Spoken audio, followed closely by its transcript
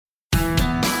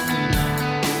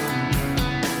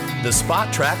The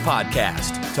Spot Track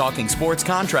Podcast, talking sports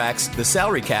contracts, the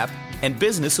salary cap, and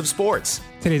business of sports.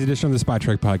 Today's edition of the Spot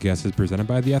Track Podcast is presented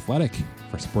by The Athletic.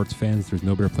 For sports fans, there's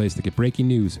no better place to get breaking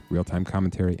news, real-time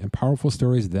commentary, and powerful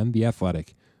stories than The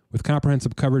Athletic. With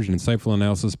comprehensive coverage and insightful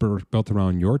analysis built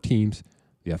around your teams,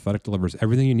 The Athletic delivers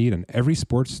everything you need on every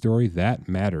sports story that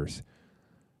matters,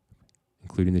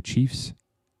 including the Chiefs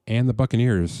and the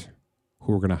Buccaneers,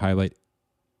 who we're going to highlight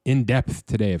in depth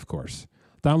today, of course.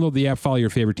 Download the app, follow your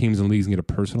favorite teams and leagues, and get a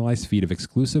personalized feed of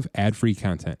exclusive ad-free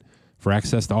content. For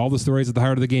access to all the stories at the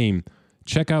heart of the game,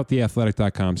 check out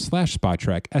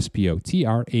theathletic.com/spottrack,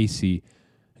 SPOTRAC,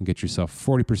 and get yourself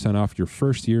 40% off your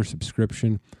first year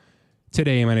subscription.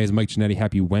 Today, my name is Mike Giannetti.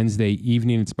 Happy Wednesday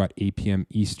evening. It's about 8 p.m.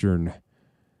 Eastern.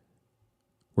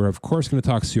 We're, of course, going to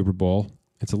talk Super Bowl.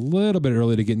 It's a little bit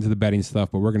early to get into the betting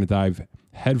stuff, but we're going to dive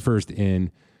headfirst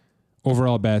in.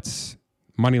 Overall bets,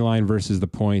 money line versus the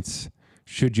points.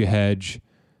 Should you hedge?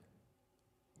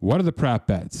 What are the prop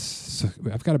bets? So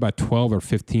I've got about 12 or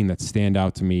 15 that stand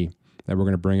out to me that we're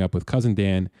going to bring up with Cousin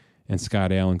Dan and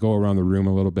Scott Allen, go around the room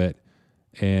a little bit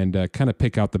and kind of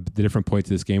pick out the different points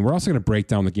of this game. We're also going to break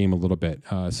down the game a little bit,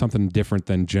 something different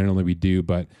than generally we do,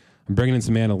 but I'm bringing in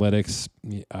some analytics,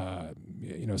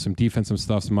 some defensive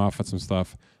stuff, some offensive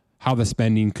stuff, how the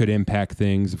spending could impact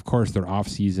things. Of course, their off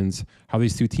seasons, how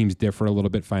these two teams differ a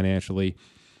little bit financially.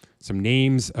 Some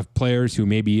names of players who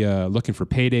may be looking for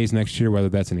paydays next year, whether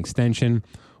that's an extension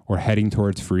or heading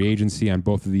towards free agency on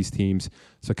both of these teams.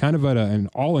 So kind of an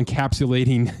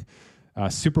all-encapsulating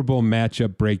Super Bowl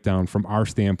matchup breakdown from our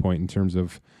standpoint in terms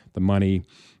of the money,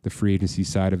 the free agency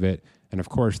side of it, and, of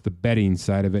course, the betting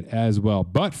side of it as well.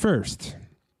 But first,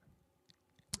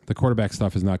 the quarterback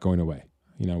stuff is not going away.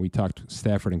 You know, we talked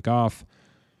Stafford and Goff.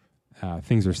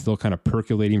 Things are still kind of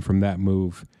percolating from that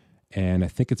move. And I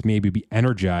think it's maybe be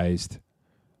energized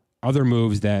other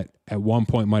moves that at one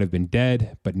point might have been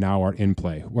dead, but now are in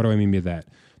play. What do I mean by that?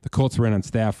 The Colts were in on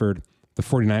Stafford. The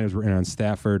 49ers were in on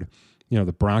Stafford. You know,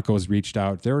 the Broncos reached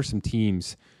out. There were some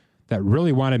teams that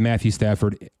really wanted Matthew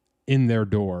Stafford in their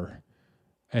door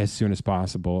as soon as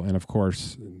possible. And, of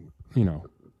course, you know,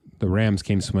 the Rams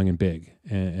came swinging big,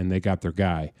 and they got their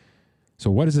guy. So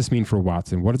what does this mean for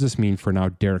Watson? What does this mean for now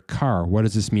Derek Carr? What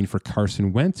does this mean for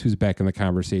Carson Wentz, who's back in the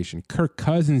conversation? Kirk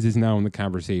Cousins is now in the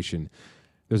conversation.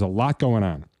 There's a lot going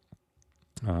on.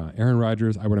 Aaron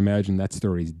Rodgers, I would imagine that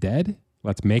story's dead.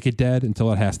 Let's make it dead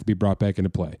until it has to be brought back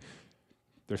into play.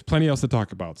 There's plenty else to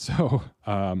talk about. So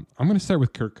I'm going to start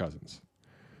with Kirk Cousins,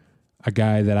 a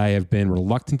guy that I have been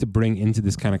reluctant to bring into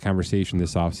this kind of conversation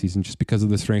this offseason just because of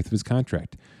the strength of his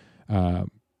contract.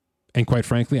 And quite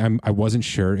frankly, I wasn't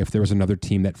sure if there was another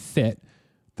team that fit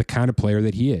the kind of player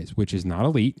that he is, which is not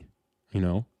elite. You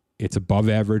know, it's above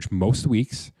average most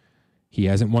weeks. He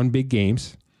hasn't won big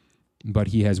games, but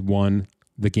he has won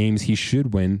the games he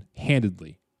should win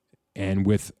handedly and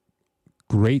with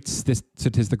great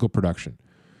statistical production.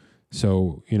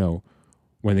 So, you know,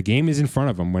 when the game is in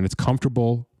front of him, when it's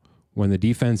comfortable, when the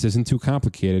defense isn't too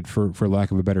complicated, for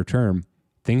lack of a better term,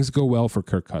 things go well for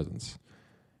Kirk Cousins.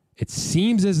 It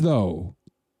seems as though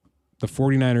the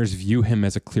 49ers view him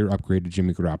as a clear upgrade to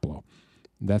Jimmy Garoppolo.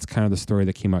 That's kind of the story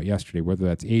that came out yesterday, whether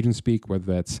that's agent speak,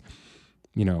 whether that's,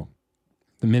 you know,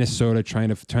 the Minnesota trying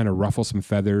to ruffle some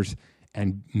feathers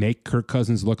and make Kirk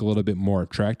Cousins look a little bit more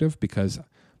attractive because,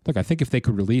 look, I think if they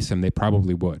could release him, they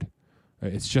probably would.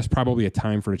 It's just probably a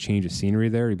time for a change of scenery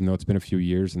there, even though it's been a few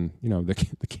years and, you know,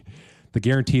 the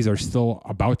guarantees are still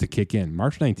about to kick in.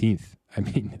 March 19th, I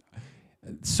mean,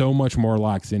 so much more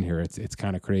locks in here. It's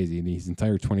kind of crazy. And his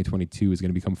entire 2022 is going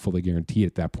to become fully guaranteed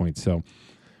at that point. So,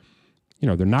 you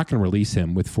know, they're not going to release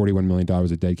him with $41 million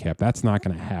of dead cap. That's not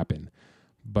going to happen.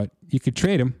 But you could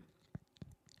trade him.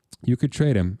 You could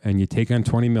trade him and you take on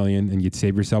 $20 million and you'd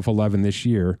save yourself 11 this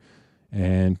year.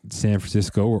 And San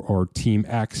Francisco or Team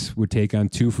X would take on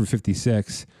 2 for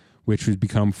 56, which would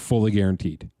become fully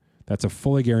guaranteed. That's a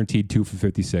fully guaranteed 2 for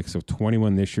 56. So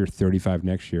 21 this year, 35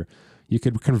 next year. You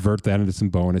could convert that into some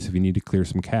bonus if you need to clear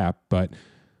some cap. But,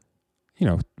 you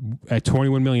know, at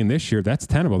 $21 million this year, that's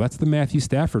tenable. That's the Matthew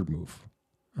Stafford move.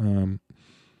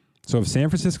 So if San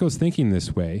Francisco's thinking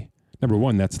this way, number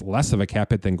one, that's less of a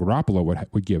cap hit than Garoppolo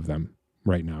would give them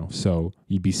right now. So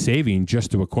you'd be saving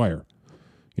just to acquire.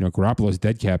 You know, Garoppolo's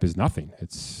dead cap is nothing.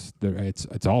 It's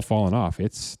all fallen off.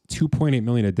 It's $2.8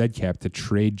 million of dead cap to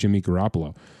trade Jimmy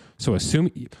Garoppolo. So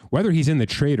whether he's in the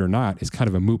trade or not is kind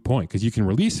of a moot point because you can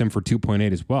release him for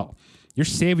 2.8 as well. You're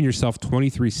saving yourself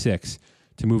 23.6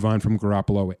 to move on from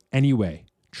Garoppolo anyway.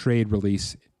 Trade,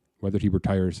 release, whether he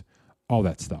retires, all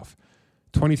that stuff.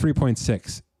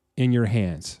 23.6 in your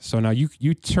hands. So now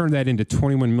you turn that into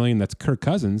 $21 million. That's Kirk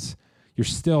Cousins. You're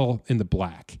still in the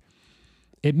black.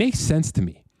 it makes sense to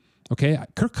me. Okay,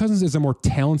 Kirk Cousins is a more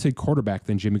talented quarterback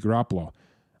than Jimmy Garoppolo.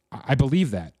 I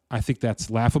believe that. I think that's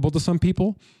laughable to some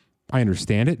people. I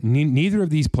understand it. Neither of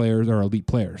these players are elite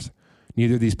players.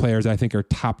 Neither of these players, I think, are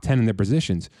top 10 in their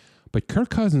positions. But Kirk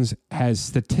Cousins has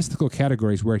statistical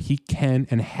categories where he can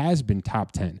and has been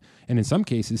top 10, and in some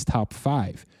cases, top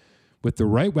 5. With the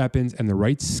right weapons and the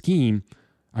right scheme,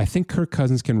 I think Kirk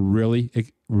Cousins can really,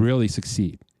 really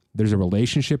succeed. There's a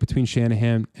relationship between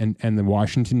Shanahan and the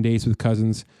Washington days with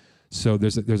Cousins. So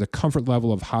there's a comfort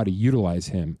level of how to utilize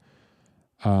him.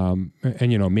 And,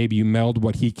 maybe you meld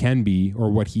what he can be or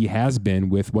what he has been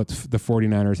with what the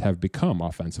 49ers have become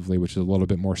offensively, which is a little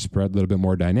bit more spread, a little bit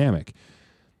more dynamic.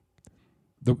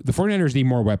 The 49ers need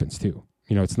more weapons too.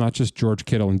 It's not just George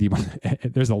Kittle and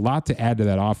Debo. There's a lot to add to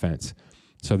that offense.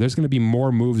 So there's going to be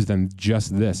more moves than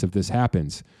just this if this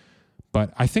happens.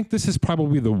 But I think this is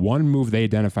probably the one move they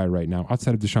identify right now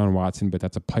outside of Deshaun Watson, but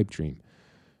that's a pipe dream.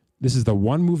 This is the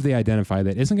one move they identify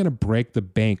that isn't going to break the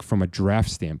bank from a draft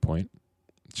standpoint.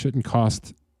 It shouldn't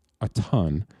cost a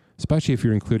ton, especially if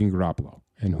you're including Garoppolo.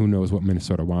 And who knows what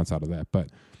Minnesota wants out of that.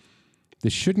 But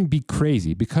this shouldn't be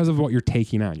crazy because of what you're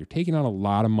taking on. You're taking on a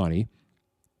lot of money,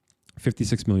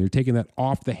 $56 million. You're taking that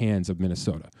off the hands of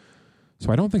Minnesota.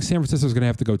 So I don't think San Francisco is going to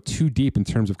have to go too deep in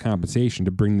terms of compensation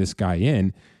to bring this guy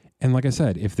in. And like I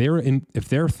said, if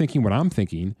they're thinking what I'm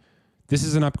thinking, this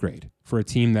is an upgrade for a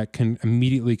team that can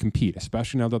immediately compete,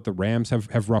 especially now that the Rams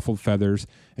have ruffled feathers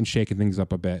and shaken things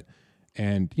up a bit.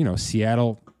 And,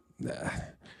 Seattle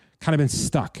kind of been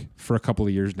stuck for a couple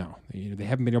of years now. They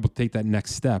haven't been able to take that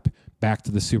next step back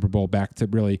to the Super Bowl, back to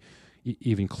really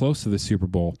even close to the Super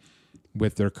Bowl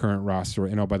with their current roster.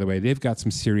 And, by the way, they've got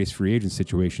some serious free agent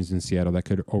situations in Seattle that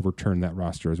could overturn that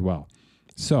roster as well.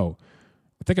 So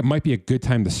I think it might be a good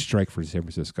time to strike for San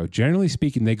Francisco. Generally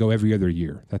speaking, they go every other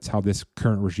year. That's how this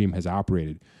current regime has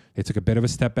operated. They took a bit of a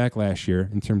step back last year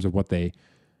in terms of what they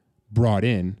brought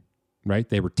in, right?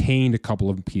 They retained a couple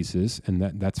of pieces, and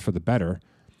that's for the better.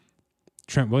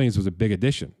 Trent Williams was a big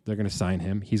addition. They're going to sign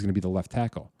him. He's going to be the left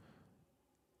tackle.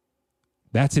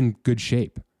 That's in good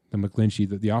shape. The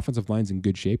McGlinchey, the offensive line's in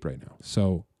good shape right now.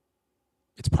 So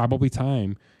it's probably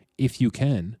time, if you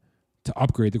can, to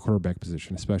upgrade the quarterback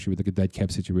position, especially with the dead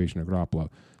cap situation of Garoppolo.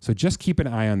 So just keep an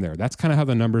eye on there. That's kind of how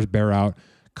the numbers bear out.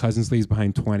 Cousins leaves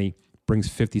behind 20, brings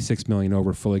 $56 million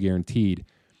over, fully guaranteed.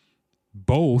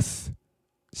 Both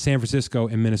San Francisco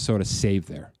and Minnesota save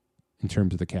there in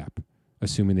terms of the cap,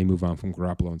 assuming they move on from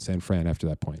Garoppolo and San Fran after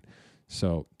that point.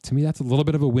 So to me, that's a little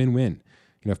bit of a win-win.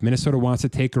 If Minnesota wants to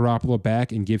take Garoppolo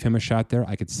back and give him a shot there,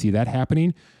 I could see that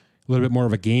happening. A little bit more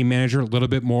of a game manager, a little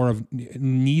bit more of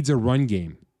needs a run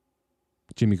game.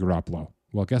 Jimmy Garoppolo.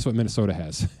 Well, guess what Minnesota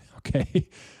has? Okay,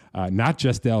 not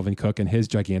just Dalvin Cook and his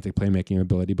gigantic playmaking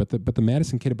ability, but the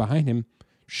Madison kid behind him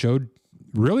showed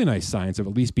really nice signs of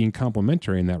at least being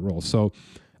complimentary in that role. So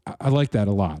I like that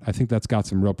a lot. I think that's got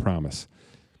some real promise.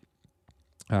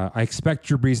 I expect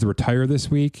Drew Brees to retire this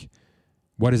week.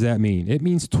 What does that mean? It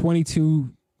means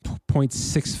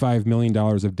 $22.65 million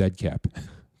of dead cap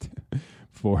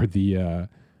for the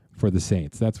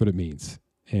Saints. That's what it means.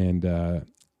 And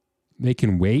they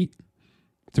can wait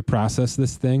to process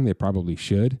this thing. They probably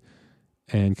should,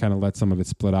 and kind of let some of it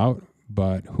split out.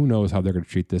 But who knows how they're going to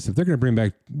treat this. If they're going to bring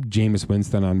back Jameis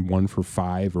Winston on 1 for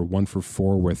 5 or 1 for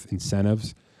 4 with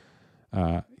incentives,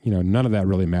 none of that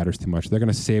really matters too much. They're going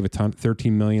to save a ton,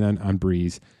 $13 million on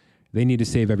Breeze. They need to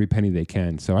save every penny they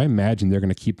can. So I imagine they're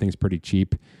going to keep things pretty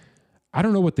cheap. I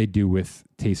don't know what they do with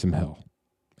Taysom Hill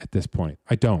at this point.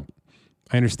 I don't.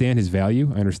 I understand his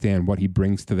value. I understand what he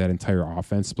brings to that entire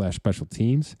offense / special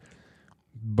teams.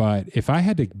 But if I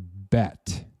had to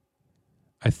bet,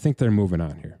 I think they're moving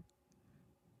on here.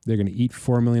 They're going to eat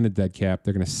 $4 million of dead cap.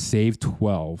 They're going to save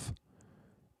 12,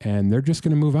 and they're just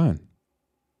going to move on.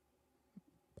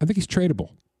 I think he's tradable.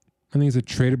 I think he's a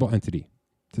tradable entity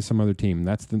to some other team.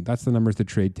 That's the numbers to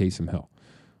trade Taysom Hill.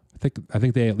 I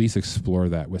think they at least explore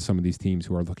that with some of these teams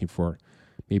who are looking for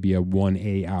maybe a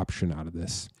 1A option out of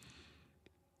this.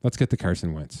 Let's get to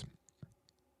Carson Wentz.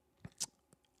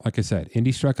 Like I said,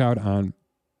 Indy struck out on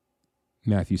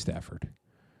Matthew Stafford.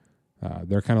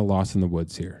 They're kind of lost in the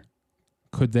woods here.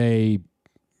 Could they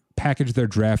package their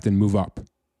draft and move up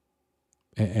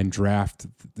and draft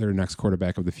their next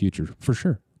quarterback of the future? For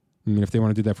sure. I mean, if they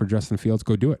want to do that for Justin Fields,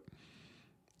 go do it.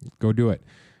 Go do it.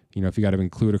 If you got to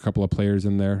include a couple of players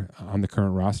in there on the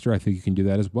current roster, I think you can do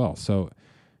that as well. So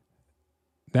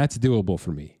that's doable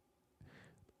for me.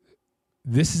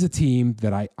 This is a team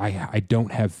that I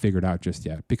don't have figured out just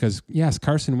yet because, yes,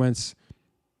 Carson Wentz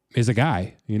is a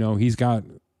guy. He's got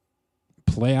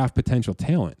playoff potential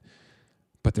talent.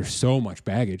 But there's so much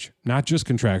baggage, not just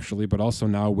contractually, but also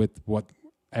now with what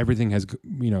everything has,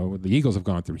 the Eagles have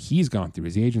gone through. He's gone through.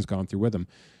 His agent's gone through with him.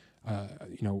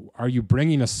 Are you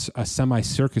bringing a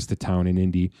semi-circus to town in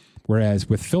Indy? Whereas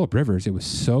with Phillip Rivers, it was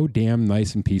so damn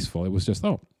nice and peaceful. It was just,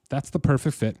 that's the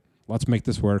perfect fit. Let's make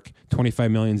this work.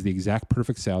 $25 million is the exact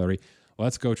perfect salary.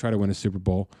 Let's go try to win a Super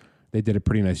Bowl. They did a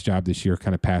pretty nice job this year,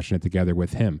 kind of passionate together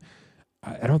with him.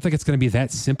 I don't think it's going to be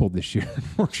that simple this year,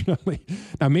 unfortunately.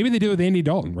 Now, maybe they do with Andy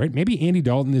Dalton, right? Maybe Andy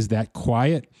Dalton is that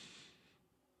quiet,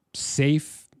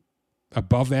 safe,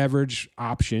 above average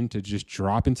option to just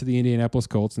drop into the Indianapolis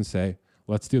Colts and say,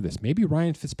 let's do this. Maybe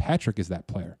Ryan Fitzpatrick is that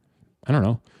player. I don't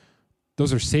know.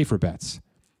 Those are safer bets.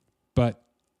 But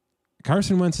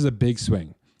Carson Wentz is a big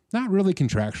swing. Not really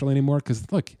contractual anymore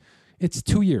because, look, it's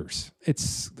 2 years.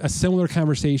 It's a similar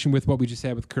conversation with what we just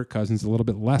had with Kirk Cousins, a little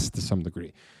bit less to some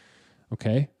degree.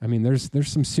 Okay? I mean, there's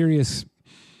some serious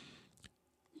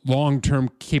long-term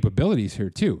capabilities here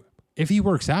too. If he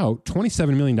works out,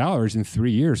 $27 million in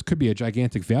 3 years could be a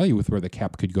gigantic value with where the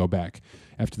cap could go back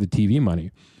after the TV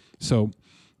money. So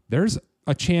there's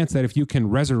a chance that if you can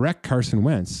resurrect Carson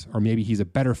Wentz, or maybe he's a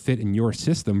better fit in your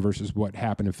system versus what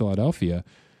happened in Philadelphia,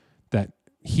 that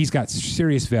he's got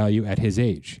serious value at his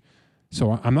age.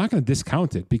 So I'm not going to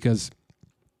discount it because,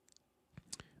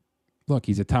 look,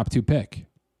 he's a top 2 pick.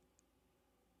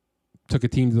 Took a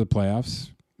team to the playoffs,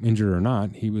 injured or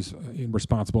not. He was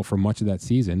responsible for much of that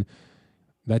season.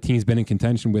 That team's been in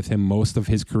contention with him most of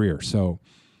his career. So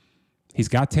he's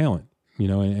got talent,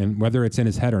 and whether it's in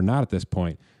his head or not at this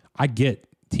point, I get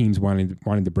teams wanting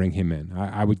to bring him in.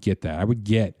 I would get that. I would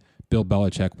get Bill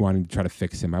Belichick wanting to try to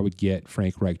fix him. I would get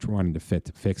Frank Reich wanting to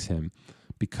fix him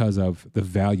because of the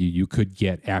value you could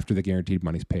get after the guaranteed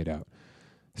money's paid out.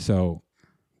 So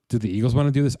do the Eagles want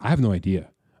to do this? I have no idea.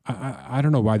 I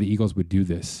don't know why the Eagles would do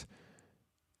this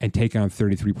and take on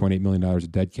 $33.8 million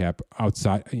of dead cap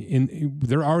outside.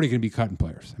 They're already going to be cutting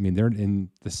players. I mean, they're in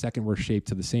the second worst shape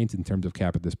to the Saints in terms of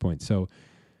cap at this point. So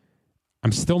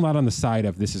I'm still not on the side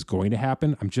of this is going to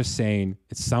happen. I'm just saying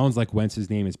it sounds like Wentz's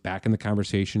name is back in the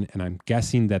conversation, and I'm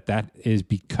guessing that is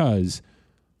because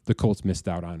the Colts missed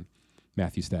out on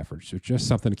Matthew Stafford. So just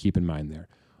something to keep in mind there.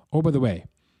 Oh, by the way,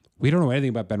 we don't know anything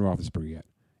about Ben Roethlisberger yet.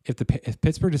 If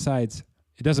Pittsburgh decides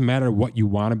it doesn't matter what you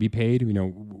want to be paid,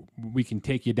 we can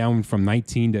take you down from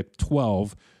 19 to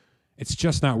 12. It's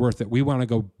just not worth it. We want to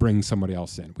go bring somebody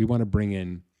else in. We want to bring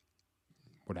in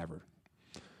whatever,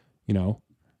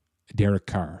 Derek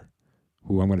Carr,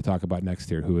 who I'm going to talk about next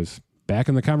here, who is back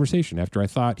in the conversation after I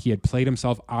thought he had played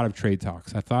himself out of trade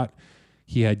talks. I thought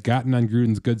he had gotten on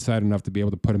Gruden's good side enough to be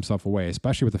able to put himself away,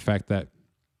 especially with the fact that,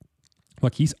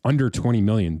 look, he's under $20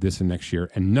 million this and next year,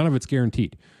 and none of it's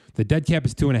guaranteed. The dead cap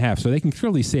is 2.5, so they can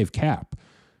clearly save cap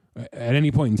at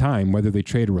any point in time, whether they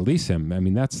trade or release him. I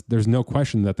mean, there's no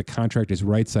question that the contract is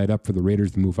right side up for the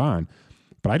Raiders to move on.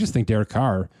 But I just think Derek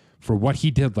Carr, for what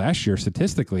he did last year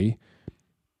statistically,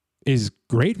 is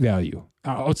great value,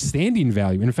 outstanding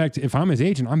value. In fact, if I'm his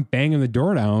agent, I'm banging the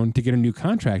door down to get a new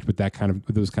contract with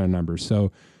those kind of numbers.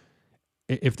 So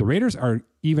if the Raiders are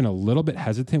even a little bit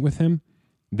hesitant with him,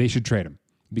 they should trade him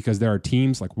because there are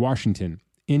teams like Washington,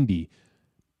 Indy,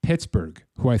 Pittsburgh,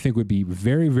 who I think would be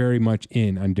very, very much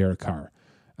in on Derek Carr.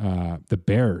 The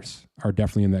Bears are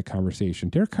definitely in that conversation.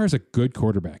 Derek Carr's a good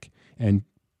quarterback, and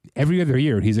every other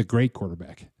year he's a great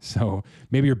quarterback. So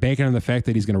maybe you're banking on the fact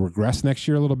that he's going to regress next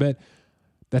year a little bit.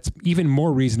 That's even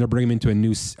more reason to bring him into a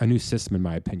new system, in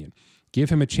my opinion.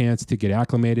 Give him a chance to get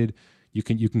acclimated. You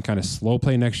can kind of slow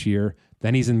play next year.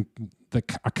 Then he's in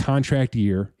a contract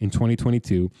year in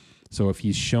 2022. So if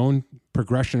he's shown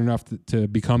progression enough to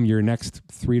become your next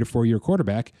 3 to 4 year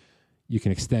quarterback, you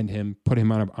can extend him, put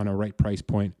him on a right price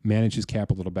point, manage his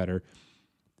cap a little better,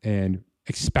 and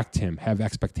have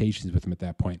expectations with him at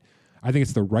that point. I think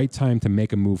it's the right time to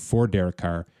make a move for Derek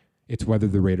Carr. It's whether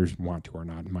the Raiders want to or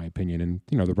not, in my opinion. And,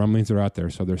 the rumblings are out there,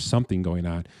 so there's something going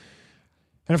on.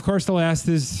 And, of course, the last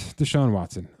is Deshaun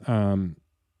Watson.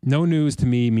 No news to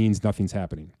me means nothing's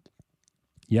happening.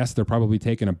 Yes, they're probably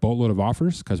taking a boatload of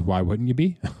offers because why wouldn't you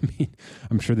be? I mean,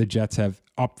 I'm sure the Jets have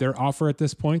upped their offer at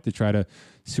this point to try to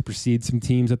supersede some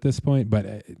teams at this point.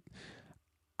 But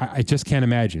I just can't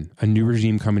imagine a new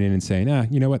regime coming in and saying,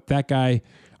 you know what, that guy,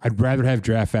 I'd rather have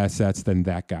draft assets than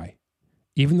that guy.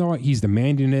 Even though he's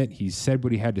demanding it, he's said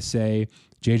what he had to say.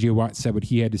 J.J. Watt said what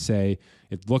he had to say.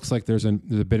 It looks like there's a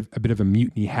bit of a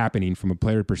mutiny happening from a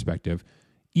player perspective.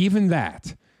 Even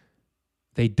that,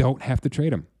 they don't have to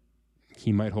trade him.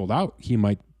 He might hold out. He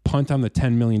might punt on the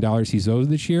 $10 million he's owed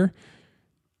this year.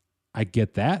 I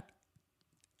get that.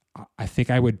 I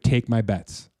think I would take my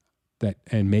bets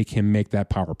and make him make that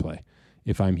power play.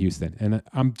 if I'm Houston. And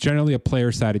I'm generally a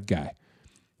player-sided guy.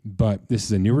 But this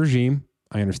is a new regime.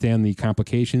 I understand the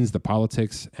complications, the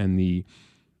politics, and the,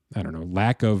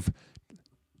 lack of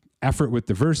effort with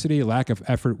diversity, lack of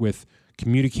effort with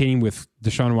communicating with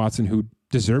Deshaun Watson, who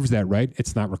deserves that right.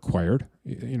 It's not required.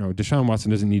 Deshaun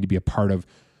Watson doesn't need to be a part of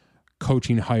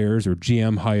coaching hires or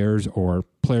GM hires or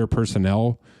player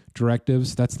personnel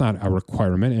directives. That's not a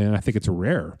requirement, and I think it's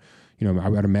rare. I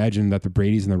would imagine that the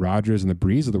Bradys and the Rodgers and the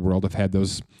Brees of the world have had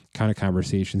those kind of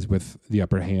conversations with the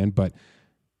upper hand, but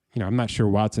I'm not sure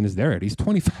Watson is there yet. He's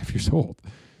 25 years old.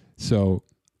 So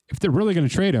if they're really going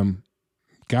to trade him,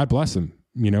 God bless him,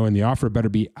 and the offer better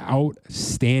be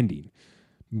outstanding.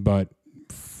 But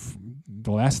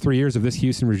the last 3 years of this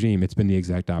Houston regime, it's been the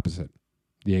exact opposite.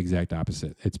 They've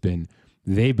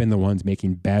been the ones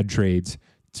making bad trades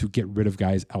to get rid of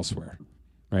guys elsewhere,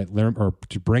 right? Or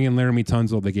to bring in Laramie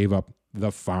Tunsil, they gave up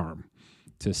the farm.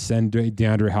 To send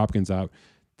DeAndre Hopkins out,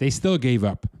 they still gave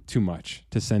up too much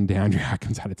to send DeAndre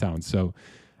Hopkins out of town. So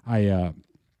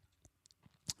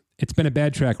it's been a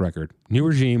bad track record. New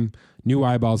regime, new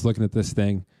eyeballs looking at this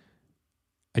thing.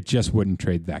 I just wouldn't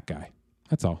trade that guy.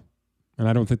 That's all. And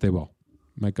I don't think they will.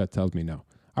 My gut tells me no.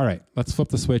 All right, let's flip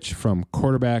the switch from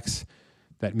quarterbacks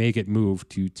that may get moved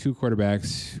to two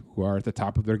quarterbacks who are at the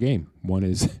top of their game. One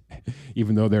is,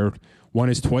 even though one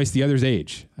is twice the other's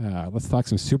age. Let's talk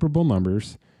some Super Bowl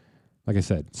numbers. Like I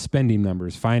said, spending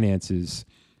numbers, finances,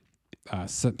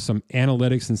 some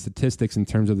analytics and statistics in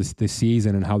terms of the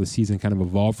season and how the season kind of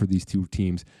evolved for these two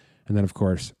teams. And then, of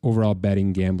course, overall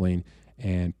betting, gambling,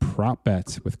 and prop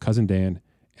bets with Cousin Dan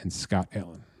and Scott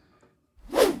Allen.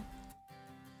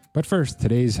 But first,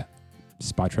 today's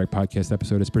Spot Track Podcast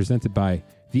episode is presented by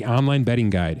the Online Betting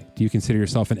Guide. Do you consider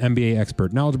yourself an NBA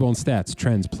expert, knowledgeable in stats,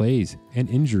 trends, plays, and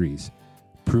injuries?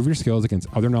 Prove your skills against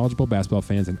other knowledgeable basketball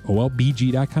fans in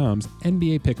OLBG.com's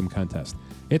NBA Pick'em contest.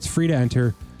 It's free to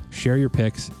enter, share your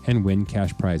picks, and win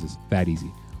cash prizes. That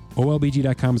easy.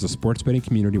 OLBG.com is a sports betting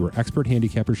community where expert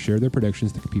handicappers share their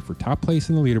predictions to compete for top place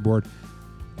in the leaderboard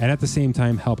and at the same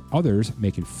time help others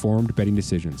make informed betting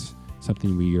decisions.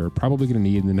 Something we are probably going to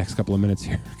need in the next couple of minutes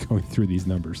here going through these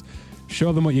numbers.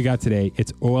 Show them what you got today.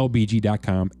 It's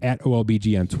OLBG.com, at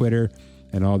OLBG on Twitter,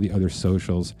 and all the other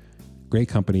socials. Great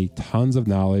company, tons of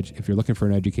knowledge. If you're looking for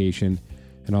an education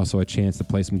and also a chance to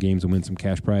play some games and win some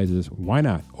cash prizes, why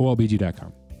not?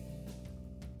 OLBG.com.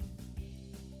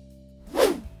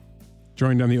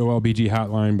 Joined on the OLBG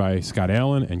hotline by Scott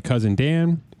Allen and Cousin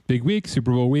Dan. Big week, Super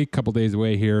Bowl week, couple days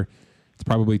away here. It's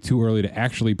probably too early to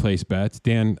actually place bets.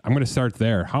 Dan, I'm going to start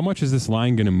there. How much is this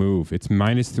line going to move? It's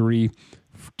 -3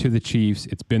 to the Chiefs.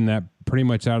 It's been that pretty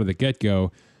much out of the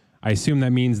get-go. I assume that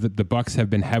means that the Bucs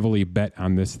have been heavily bet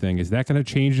on this thing. Is that going to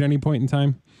change at any point in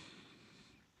time?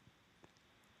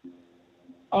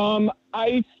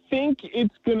 I think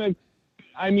it's going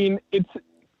to, it's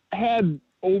had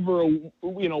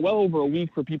well over a week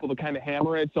for people to kind of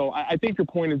hammer it. So I think your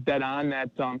point is dead on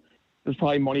that there's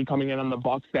probably money coming in on the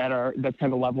Bucs that's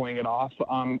kind of leveling it off.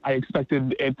 I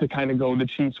expected it to kind of go the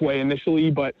Chiefs' way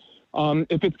initially, but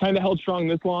if it's kind of held strong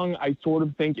this long, I sort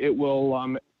of think it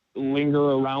will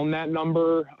linger around that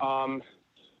number,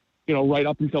 right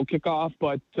up until kickoff.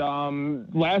 But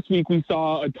last week we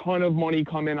saw a ton of money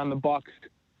come in on the Bucs.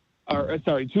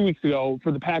 2 weeks ago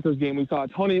for the Packers game, we saw a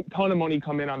ton of money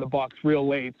come in on the Bucs real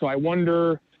late. So I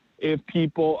wonder if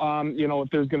people, if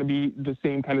there's going to be the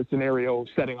same kind of scenario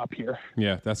setting up here.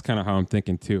 Yeah, that's kind of how I'm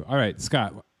thinking too. All right,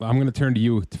 Scott, I'm going to turn to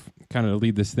you to kind of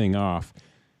lead this thing off.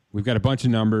 We've got a bunch of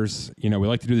numbers. We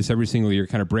like to do this every single year,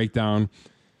 kind of break down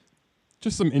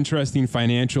just some interesting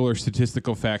financial or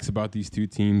statistical facts about these two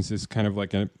teams. Is kind of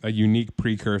like a unique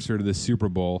precursor to the Super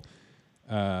Bowl.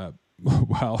 I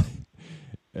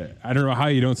don't know how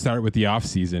you don't start with the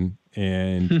offseason.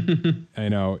 And I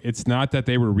know it's not that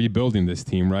they were rebuilding this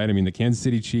team, right? I mean, the Kansas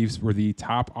City Chiefs were the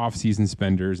top offseason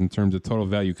spenders in terms of total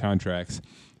value contracts.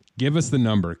 Give us the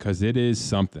number, because it is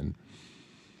something.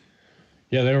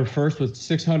 Yeah, they were first with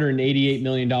 $688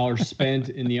 million spent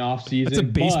in the offseason. That's a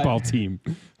baseball team.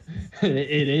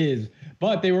 It is.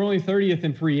 But they were only 30th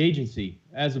in free agency,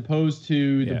 as opposed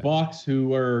to the Bucs, who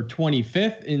were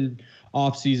 25th in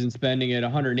offseason spending at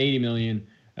 $180 million.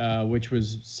 Which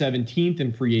was 17th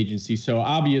in free agency. So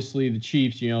obviously the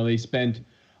Chiefs, they spent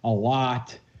a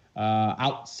lot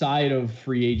outside of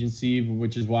free agency,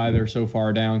 which is why they're so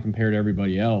far down compared to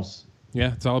everybody else.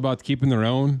 Yeah, it's all about keeping their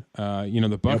own.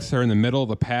 The Bucs are in the middle of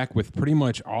the pack with pretty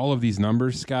much all of these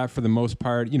numbers, Scott, for the most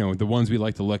part. The ones we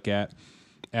like to look at,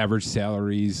 average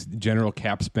salaries, general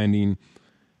cap spending.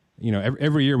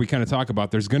 Every year we kind of talk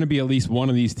about there's going to be at least one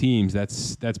of these teams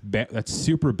that's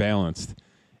super balanced.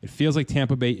 It feels like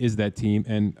Tampa Bay is that team,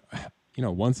 and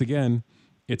once again,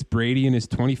 it's Brady and his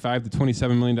 $25 to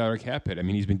 $27 million cap hit. I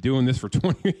mean, he's been doing this for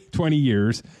 20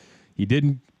 years. He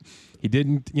didn't,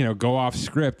 go off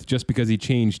script just because he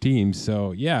changed teams.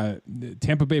 So, yeah,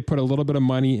 Tampa Bay put a little bit of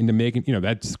money into making,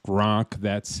 that's Gronk,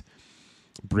 that's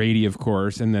Brady, of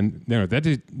course. And then,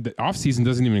 the offseason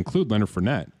doesn't even include Leonard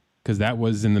Fournette because that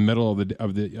was in the middle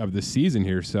of the season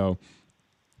here. So,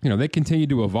 they continue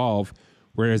to evolve.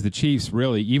 Whereas the Chiefs,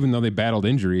 really, even though they battled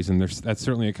injuries, and that's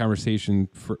certainly a conversation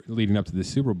for leading up to the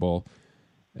Super Bowl,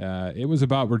 it was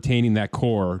about retaining that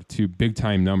core to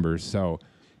big-time numbers. So,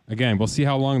 again, we'll see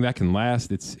how long that can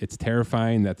last. It's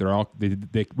terrifying that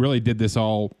they really did this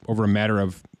all over a matter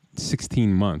of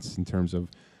 16 months in terms of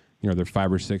their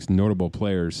 5 or 6 notable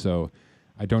players. So,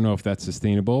 I don't know if that's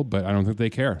sustainable, but I don't think they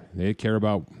care. They care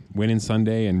about winning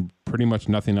Sunday and pretty much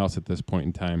nothing else at this point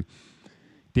in time.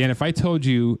 Dan, if I told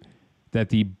you that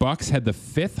the Bucs had the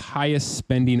 5th highest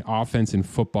spending offense in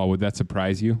football, would that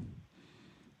surprise you?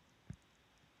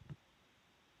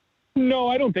 No,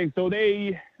 I don't think so.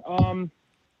 They,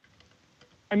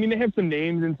 they have some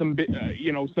names and some,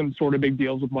 some sort of big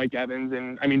deals with Mike Evans.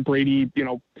 And, Brady,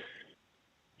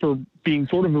 for being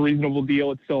sort of a reasonable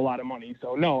deal, it's still a lot of money.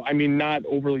 So, no, not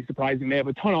overly surprising. They have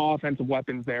a ton of offensive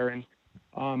weapons there. And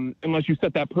unless you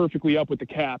set that perfectly up with the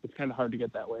cap, it's kind of hard to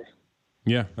get that way.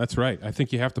 Yeah, that's right. I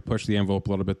think you have to push the envelope a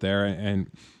little bit there. And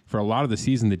for a lot of the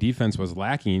season, the defense was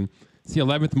lacking. It's the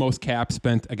 11th most cap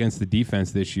spent against the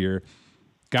defense this year.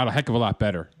 Got a heck of a lot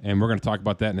better. And we're going to talk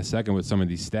about that in a second with some of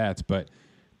these stats. But,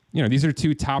 these are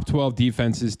 2 top 12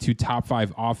 defenses, 2 top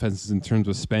 5 offenses in terms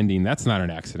of spending. That's not an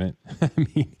accident.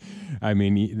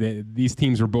 These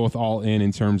teams were both all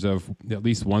in terms of at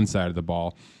least one side of the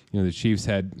ball. The Chiefs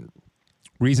had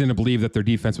reason to believe that their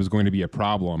defense was going to be a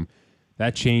problem.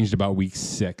 That changed about week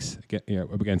 6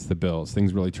 against the Bills.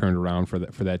 Things really turned around for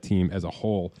that team as a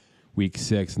whole week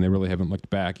 6, and they really haven't looked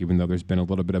back, even though there's been a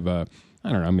little bit of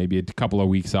maybe a couple of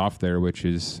weeks off there, which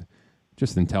is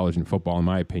just intelligent football in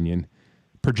my opinion.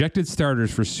 Projected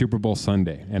starters for Super Bowl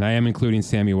Sunday, and I am including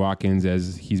Sammy Watkins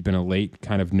as he's been a late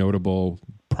kind of notable,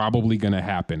 probably going to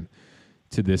happen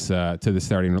to this to the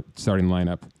starting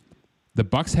lineup. The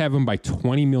Bucs have him by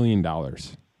 $20 million,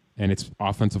 and it's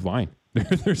offensive line.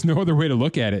 There's no other way to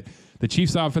look at it. The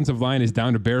Chiefs' offensive line is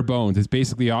down to bare bones. It's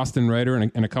basically Austin Reiter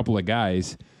and a couple of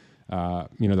guys. Their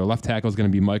left tackle is going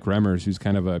to be Mike Remmers, who's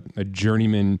kind of a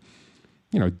journeyman,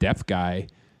 depth guy.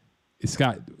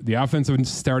 Scott, the offensive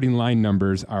starting line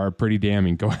numbers are pretty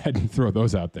damning. Go ahead and throw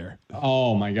those out there.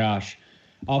 Oh, my gosh.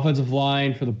 Offensive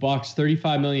line for the Bucs,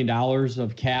 $35 million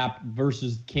of cap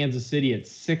versus Kansas City at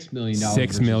 $6 million.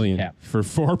 $6 million cap for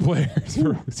 4 players.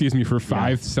 For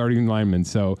 5 starting linemen.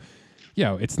 So,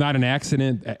 it's not an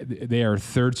accident. They are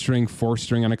 3rd string, 4th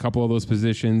string on a couple of those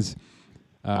positions.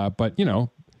 But,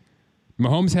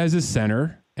 Mahomes has his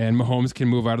center, and Mahomes can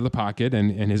move out of the pocket,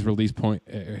 and his release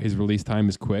time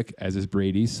is quick, as is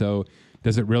Brady. So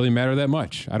does it really matter that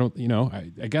much? I don't,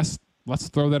 I guess let's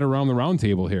throw that around the round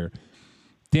table here.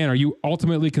 Dan, are you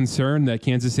ultimately concerned that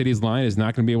Kansas City's line is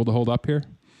not going to be able to hold up here?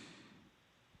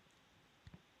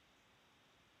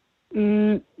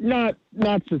 Not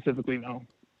specifically, no.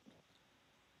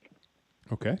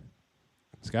 Okay.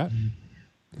 Scott?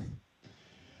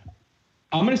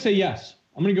 I'm going to say yes.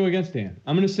 I'm going to go against Dan.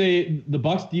 I'm going to say the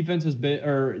Bucs defense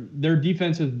their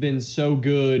defense has been so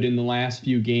good in the last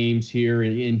few games here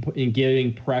in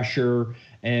getting pressure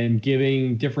and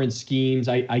giving different schemes.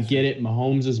 I get it.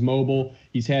 Mahomes is mobile.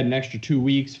 He's had an extra 2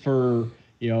 weeks for,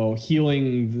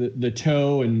 healing the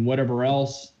toe and whatever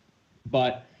else.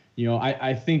 But,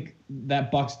 I think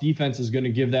that Bucs defense is going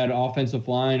to give that offensive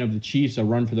line of the Chiefs a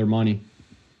run for their money.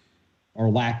 Or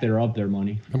lack thereof their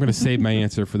money. I'm going to save my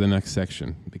answer for the next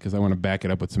section because I want to back it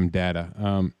up with some data.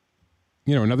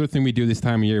 Another thing we do this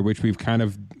time of year, which we've kind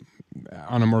of,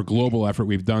 on a more global effort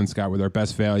we've done, Scott, with our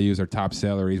best values, our top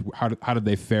salaries, how did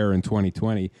they fare in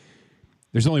 2020?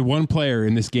 There's only one player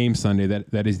in this game Sunday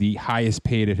that is the highest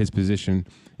paid at his position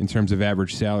in terms of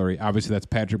average salary. Obviously, that's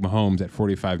Patrick Mahomes at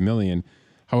 $45 million.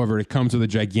 However, it comes with a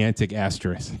gigantic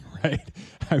asterisk, right?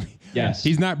 Yes.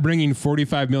 He's not bringing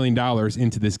 $45 million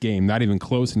into this game, not even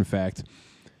close, in fact.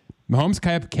 Mahomes'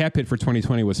 cap hit for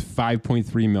 2020 was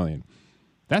 $5.3 million.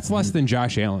 That's less than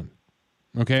Josh Allen.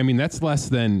 Okay, that's less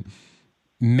than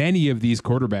many of these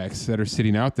quarterbacks that are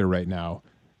sitting out there right now.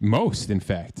 Most, in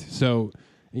fact. So,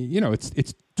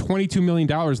 it's $22 million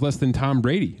less than Tom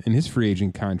Brady in his free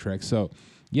agent contract. So,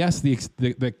 yes,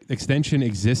 the extension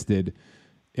existed.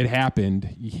 It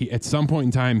happened. At some point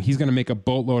in time, he's going to make a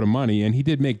boatload of money, and he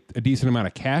did make a decent amount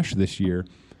of cash this year.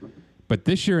 But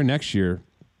this year and next year,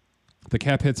 the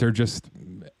cap hits are just,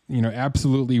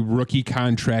 absolutely rookie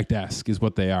contract-esque is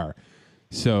what they are.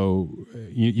 So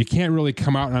you can't really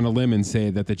come out on a limb and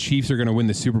say that the Chiefs are going to win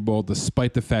the Super Bowl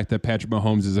despite the fact that Patrick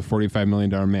Mahomes is a $45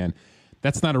 million man.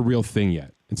 That's not a real thing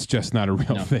yet. It's just not a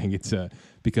real thing. It's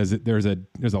because there's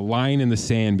a line in the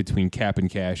sand between cap and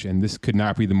cash, and this could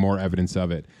not be the more evidence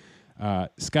of it.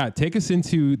 Scott, take us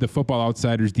into the Football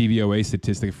Outsiders DVOA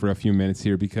statistic for a few minutes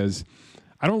here, because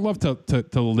I don't love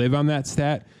to live on that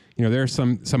stat. There are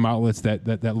some outlets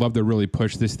that love to really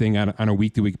push this thing on a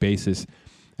week-to-week basis.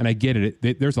 And I get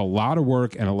it. There's a lot of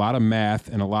work and a lot of math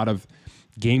and a lot of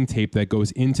game tape that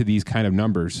goes into these kind of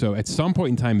numbers. So at some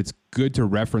point in time, it's good to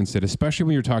reference it, especially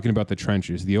when you're talking about the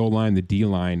trenches, the O-line, the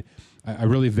D-line. I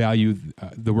really value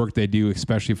the work they do,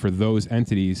 especially for those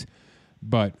entities.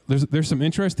 But there's some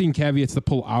interesting caveats to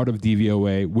pull out of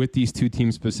DVOA with these two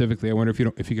teams specifically. I wonder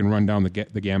if you can run down the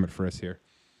gamut for us here.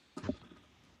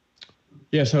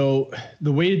 Yeah, so the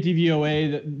weighted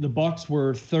DVOA, the Bucs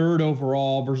were 3rd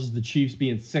overall versus the Chiefs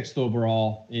being 6th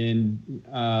overall. And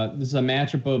this is a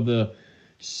matchup of the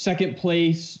 2nd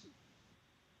place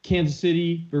Kansas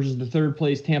City versus the 3rd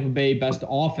place Tampa Bay, best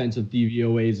offensive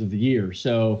DVOAs of the year.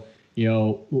 So,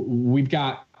 we've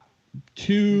got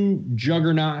 2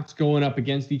 juggernauts going up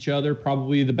against each other,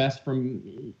 probably the best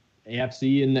from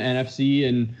AFC and the NFC.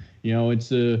 And,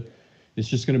 it's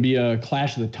just going to be a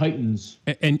clash of the Titans.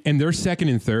 And they're 2nd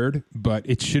and 3rd, but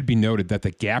it should be noted that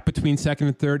the gap between 2nd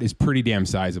and 3rd is pretty damn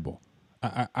sizable.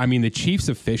 I mean, the Chiefs'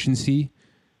 efficiency,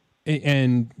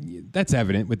 and that's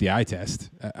evident with the eye test.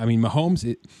 I mean,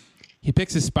 Mahomes, he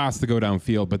picks his spots to go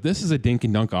downfield, but this is a dink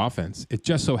and dunk offense. It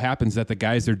just so happens that the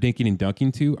guys they're dinking and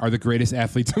dunking to are the greatest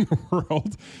athletes in the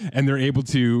world, and they're able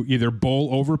to either bowl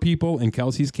over people, in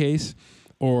Kelsey's case,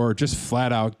 or just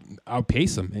flat out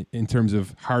outpace them in terms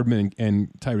of Hardman and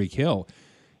Tyreek Hill.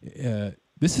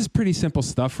 This is pretty simple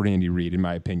stuff for Andy Reid, in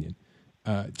my opinion.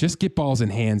 Just get balls in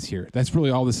hands here. That's really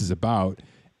all this is about.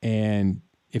 And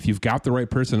if you've got the right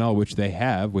personnel, which they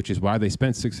have, which is why they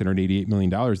spent $688 million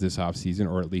this offseason,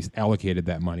 or at least allocated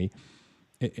that money,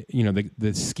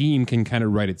 the scheme can kind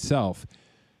of write itself.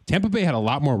 Tampa Bay had a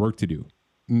lot more work to do.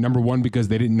 Number one, because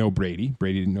they didn't know Brady.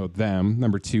 Brady didn't know them.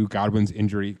 Number two, Godwin's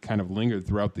injury kind of lingered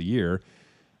throughout the year.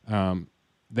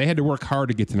 They had to work hard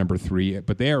to get to number 3,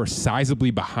 but they are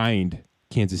sizably behind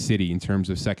Kansas City in terms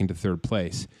of 2nd to 3rd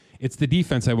place. It's the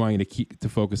defense I want you to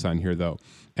focus on here, though.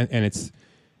 And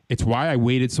it's why I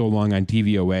waited so long on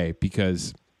DVOA,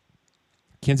 because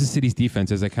Kansas City's defense,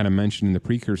 as I kind of mentioned in the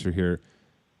precursor here,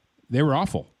 they were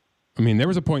awful. I mean, there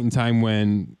was a point in time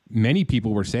when many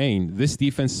people were saying this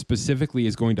defense specifically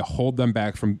is going to hold them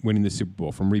back from winning the Super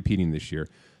Bowl, from repeating this year.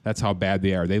 That's how bad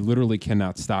they are. They literally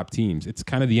cannot stop teams. It's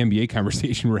kind of the NBA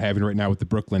conversation we're having right now with the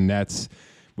Brooklyn Nets,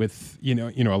 with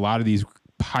a lot of these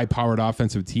high-powered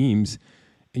offensive teams.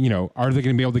 Are they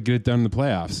going to be able to get it done in the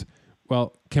playoffs?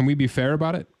 Well, can we be fair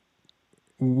about it?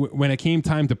 When it came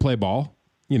time to play ball,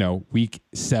 week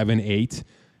 7, 8,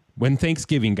 when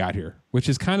Thanksgiving got here, which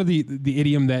is kind of the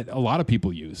idiom that a lot of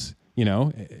people use,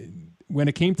 when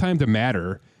it came time to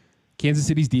matter, Kansas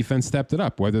City's defense stepped it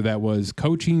up, whether that was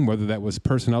coaching, whether that was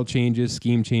personnel changes,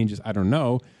 scheme changes, I don't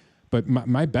know. But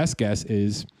my best guess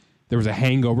is there was a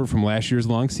hangover from last year's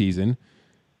long season.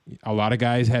 A lot of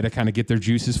guys had to kind of get their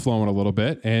juices flowing a little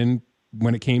bit. And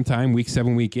when it came time, week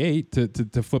 7, week 8,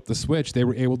 to flip the switch, they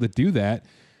were able to do that.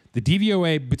 The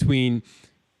DVOA between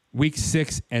week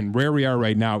 6 and where we are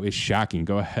right now is shocking.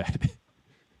 Go ahead.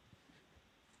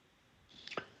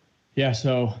 Yeah,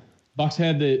 so Bucs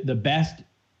had the best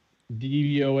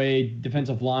DVOA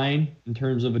defensive line in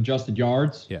terms of adjusted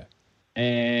yards. Yeah.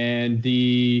 And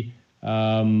the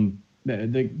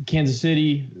Kansas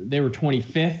City, they were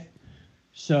 25th.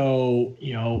 So,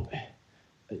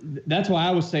 that's why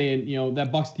I was saying,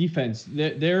 that Bucs defense,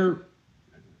 they're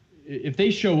if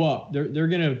they show up, they're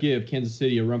going to give Kansas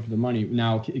City a run for the money.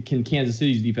 Now, can Kansas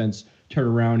City's defense turn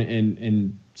around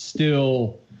and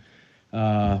still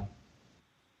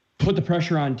put the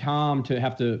pressure on Tom to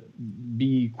have to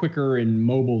be quicker and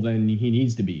mobile than he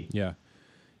needs to be? Yeah.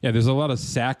 Yeah, there's a lot of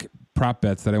sack prop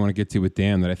bets that I want to get to with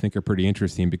Dan that I think are pretty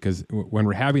interesting, because when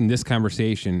we're having this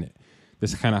conversation,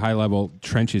 this kind of high-level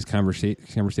trenches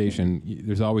conversation,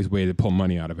 there's always a way to pull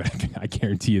money out of it. I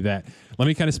guarantee you that. Let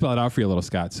me kind of spell it out for you a little,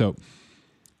 Scott. So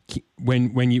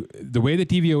when you the way that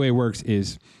DVOA works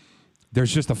is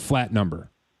there's just a flat number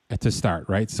to start,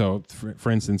 right? So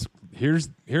for instance, here's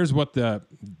what the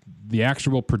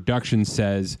actual production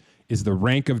says is the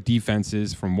rank of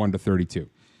defenses from 1 to 32.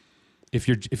 If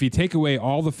you take away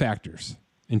all the factors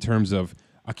in terms of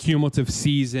a cumulative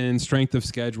season, strength of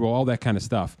schedule, all that kind of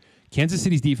stuff, Kansas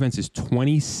City's defense is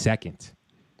 22nd,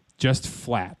 just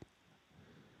flat.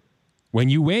 When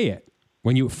you weigh it,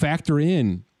 when you factor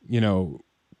in,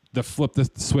 the flip the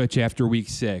switch after week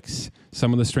 6,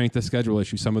 some of the strength of schedule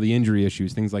issues, some of the injury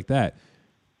issues, things like that,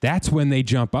 that's when they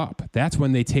jump up. That's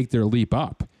when they take their leap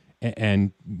up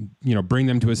and bring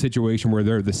them to a situation where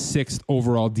they're the 6th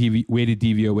overall weighted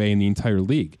DVOA in the entire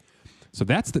league. So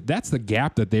that's the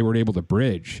gap that they were able to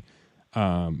bridge,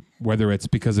 whether it's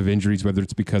because of injuries, whether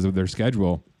it's because of their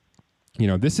schedule.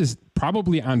 This is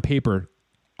probably on paper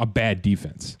a bad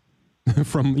defense.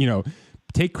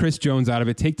 Take Chris Jones out of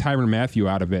it, take Tyrann Mathieu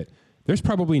out of it. There's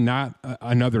probably not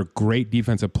another great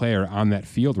defensive player on that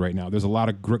field right now. There's a lot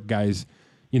of guys,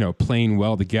 playing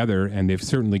well together, and they've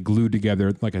certainly glued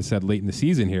together, like I said, late in the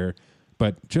season here.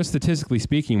 But just statistically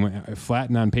speaking, flat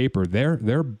and on paper,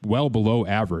 they're well below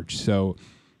average. So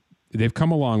they've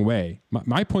come a long way.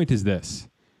 My point is this.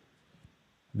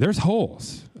 There's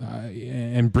holes,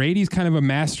 and Brady's kind of a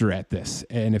master at this.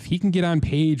 And if he can get on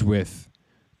page with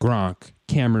Gronk,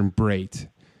 Cameron Brate,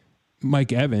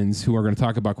 Mike Evans, who we're going to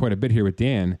talk about quite a bit here with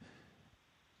Dan,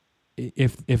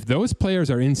 if those players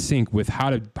are in sync with how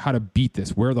to beat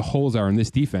this, where the holes are in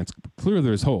this defense, clearly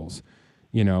there's holes.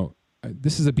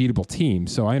 This is a beatable team,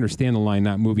 so I understand the line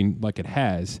not moving like it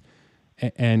has.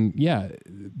 And yeah,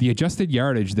 the adjusted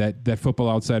yardage that Football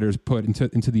Outsiders put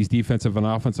into these defensive and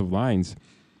offensive lines,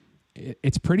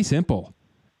 it's pretty simple.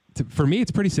 For me,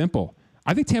 it's pretty simple.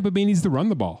 I think Tampa Bay needs to run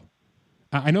the ball.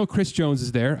 I know Chris Jones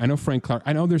is there. I know Frank Clark.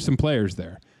 I know there's some players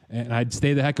there. And I'd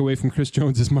stay the heck away from Chris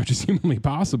Jones as much as humanly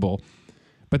possible.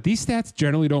 But these stats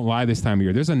generally don't lie this time of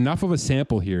year. There's enough of a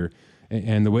sample here,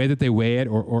 and the way that they weigh it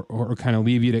or kind of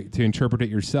leave you to interpret it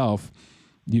yourself,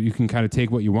 you can kind of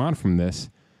take what you want from this.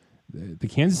 The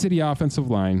Kansas City offensive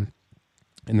line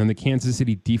and then the Kansas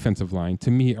City defensive line,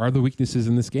 to me, are the weaknesses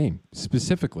in this game,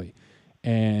 specifically.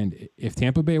 And if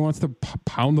Tampa Bay wants to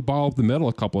pound the ball up the middle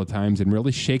a couple of times and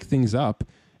really shake things up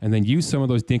and then use some of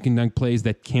those dink and dunk plays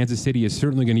that Kansas City is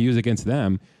certainly going to use against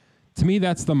them, to me,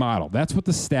 that's the model. That's what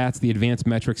the stats, the advanced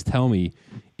metrics tell me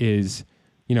is,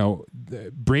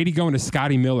 Brady going to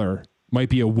Scotty Miller might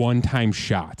be a one-time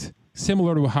shot,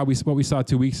 similar to what we saw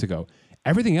 2 weeks ago.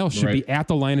 Everything else should be at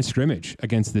the line of scrimmage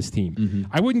against this team. Mm-hmm.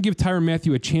 I wouldn't give Tyrann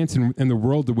Mathieu a chance in the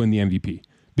world to win the MVP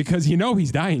because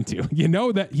he's dying to.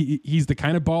 That he's the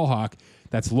kind of ball hawk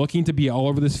that's looking to be all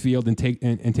over this field and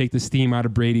take the steam out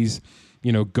of Brady's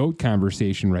GOAT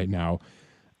conversation right now.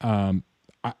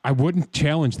 I wouldn't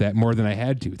challenge that more than I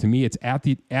had to. To me, it's at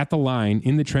the line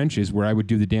in the trenches where I would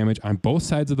do the damage on both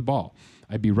sides of the ball.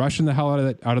 I'd be rushing the hell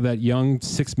out of that young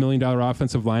 $6 million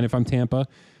offensive line if I'm Tampa,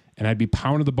 and I'd be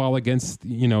pounding the ball against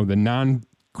the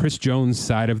non-Chris Jones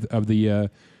side of the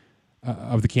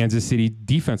Kansas City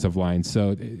defensive line.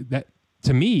 So that,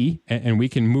 to me, and we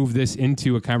can move this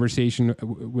into a conversation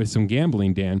with some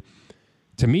gambling, Dan.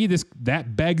 To me,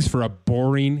 that begs for a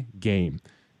boring game.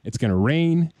 It's going to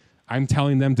rain. I'm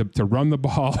telling them to run the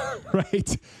ball,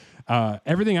 right?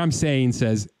 Everything I'm saying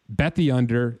says bet the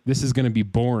under. This is going to be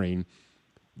boring.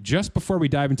 Just before we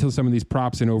dive into some of these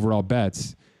props and overall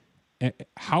bets,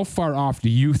 how far off do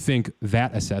you think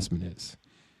that assessment is?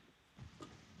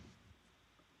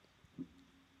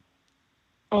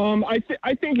 I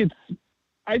think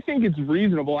it's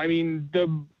reasonable. I mean,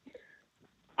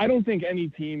 I don't think any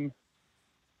team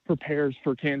prepares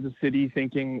for Kansas City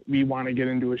thinking we want to get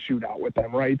into a shootout with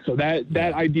them, right? So that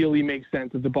ideally makes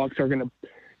sense if the Bucs are going to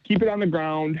keep it on the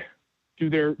ground, do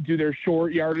their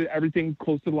short yard, everything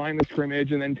close to the line of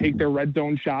scrimmage, and then take their red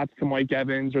zone shots to Mike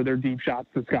Evans or their deep shots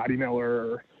to Scotty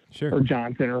Miller or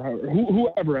Johnson or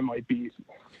whoever it might be.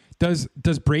 Does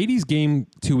Brady's game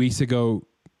 2 weeks ago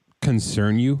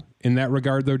concern you in that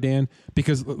regard, though, Dan?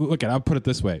 Because look, I'll put it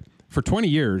this way: for 20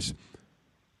 years.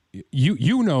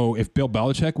 If Bill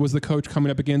Belichick was the coach coming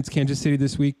up against Kansas City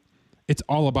this week, it's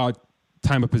all about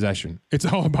time of possession. It's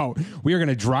all about we are going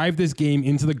to drive this game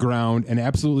into the ground and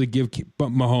absolutely give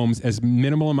Mahomes as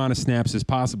minimal amount of snaps as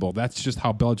possible. That's just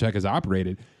how Belichick has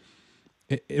operated.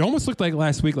 It almost looked like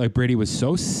last week like Brady was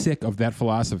so sick of that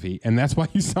philosophy, and that's why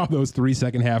you saw those 3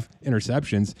 second-half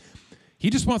interceptions. He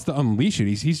just wants to unleash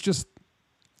it.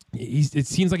 It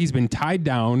seems like he's been tied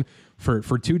down for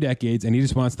 2 decades, and he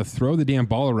just wants to throw the damn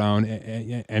ball around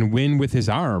and win with his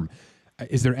arm.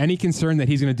 Is there any concern that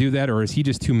he's going to do that, or is he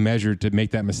just too measured to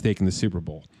make that mistake in the Super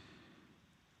Bowl?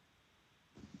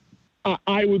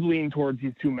 I would lean towards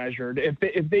he's too measured.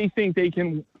 If they think they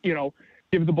can,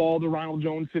 give the ball to Ronald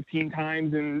Jones 15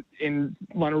 times and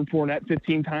Leonard Fournette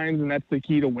 15 times, and that's the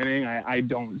key to winning, I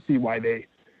don't see why they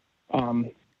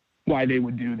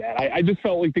would do that. I just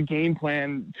felt like the game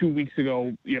plan 2 weeks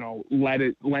ago,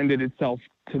 lended itself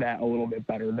to that a little bit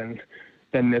better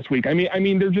than this week. I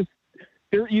mean,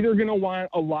 they're either going to want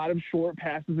a lot of short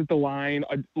passes at the line,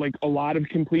 a lot of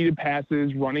completed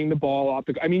passes, running the ball off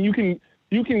the. I mean, you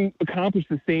can accomplish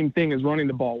the same thing as running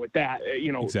the ball with that.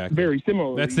 Exactly. Very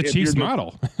similarly. That's the Chiefs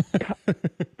model.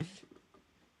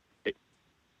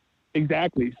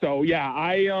 Exactly. So yeah,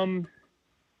 I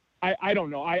don't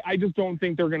know. I just don't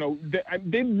think they're gonna.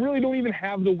 They really don't even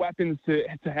have the weapons to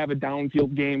have a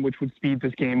downfield game, which would speed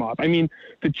this game up. I mean,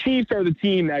 the Chiefs are the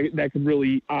team that could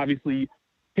really obviously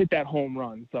hit that home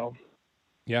run. So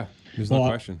yeah, there's no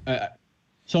question.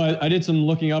 So I did some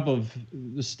looking up of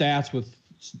the stats with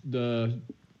the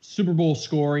Super Bowl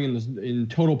scoring and in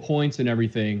total points and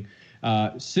everything.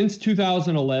 Since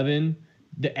 2011,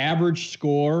 the average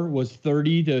score was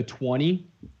 30-20.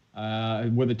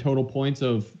 With a total points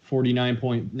of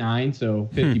 49.9, so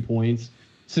 50 points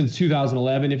since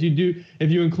 2011.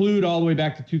 If you include all the way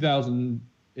back to 2000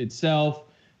 itself,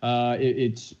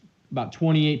 it's about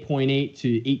 28.8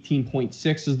 to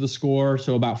 18.6 is the score,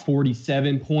 so about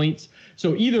 47 points.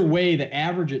 So either way, the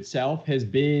average itself has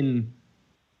been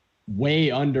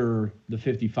way under the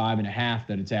 55.5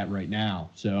 that it's at right now.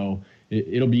 So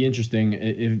it'll be interesting.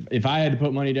 If I had to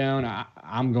put money down,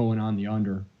 I'm going on the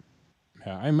under.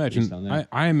 Yeah, I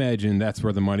imagine that's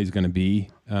where the money's going to be,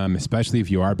 especially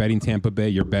if you are betting Tampa Bay.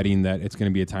 You're betting that it's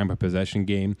going to be a time of possession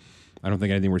game. I don't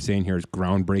think anything we're saying here is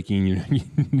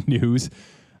groundbreaking news.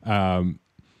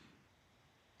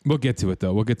 We'll get to it,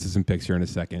 though. We'll get to some picks here in a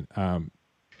second.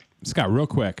 Scott, real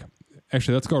quick.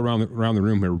 Actually, let's go around the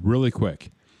room here really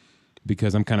quick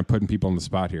because I'm kind of putting people on the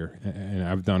spot here. And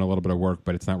I've done a little bit of work,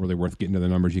 but it's not really worth getting to the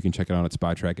numbers. You can check it out at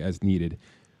Spot Track as needed.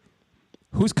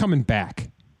 Who's coming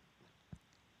back?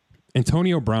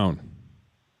 Antonio Brown.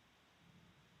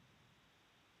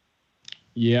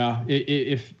 Yeah,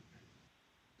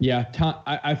 Tom.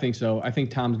 I think so. I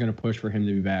think Tom's going to push for him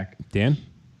to be back. Dan?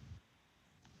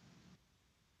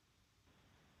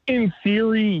 In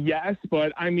theory, yes,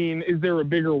 but I mean, is there a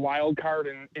bigger wild card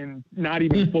in not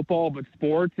even football but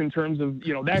sports in terms of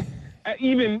that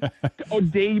even a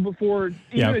day before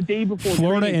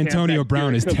Florida Antonio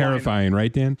Brown is terrifying,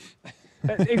 right, Dan?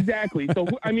 Exactly. So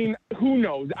I mean, who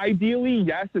knows? Ideally,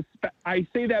 yes. I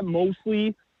say that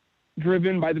mostly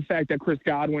driven by the fact that Chris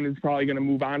Godwin is probably going to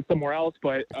move on somewhere else.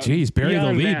 But geez, bury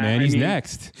the lead, man. He's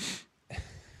next.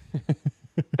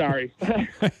 Sorry.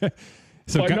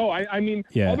 I mean,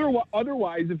 yeah.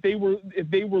 Otherwise, if they were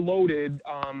loaded,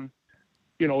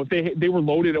 if they were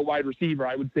loaded at wide receiver,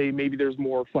 I would say maybe there's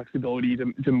more flexibility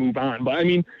to move on. But I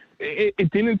mean, it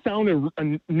didn't sound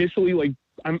initially like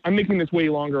I'm making this way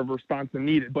longer of a response than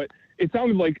needed, but it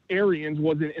sounded like Arians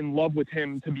wasn't in love with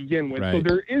him to begin with. Right. So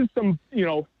there is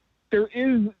there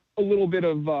is a little bit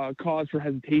of cause for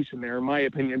hesitation there, in my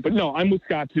opinion. But no, I'm with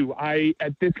Scott too.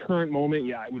 At this current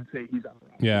moment, I would say he's on the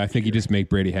route. Yeah, I think you just make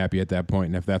Brady happy at that point,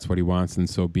 and if that's what he wants, then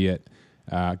so be it.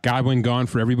 Godwin gone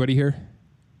for everybody here?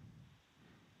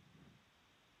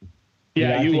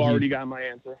 Yeah, you already got my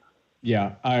answer.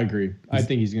 Yeah, I agree. I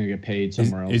think he's going to get paid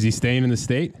somewhere else. Is he staying in the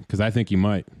state? Because I think he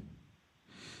might.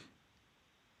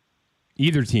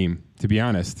 Either team, to be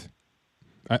honest.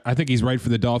 I think he's right for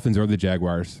the Dolphins or the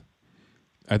Jaguars.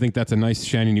 I think that's a nice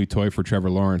shiny new toy for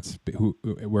Trevor Lawrence,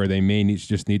 where they may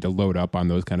just need to load up on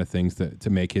those kind of things to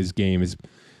make his game as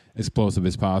explosive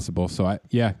as possible. So, I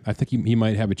think he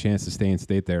might have a chance to stay in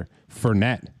state there.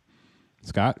 Fournette.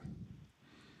 Scott?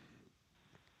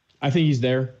 I think he's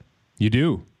there. You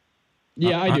do?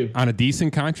 Yeah, I do. On a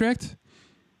decent contract?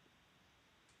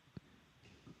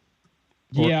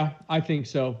 Yeah, I think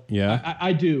so. Yeah.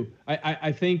 I do.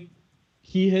 I think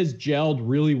he has gelled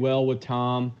really well with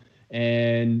Tom,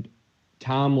 and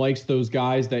Tom likes those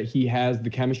guys that he has the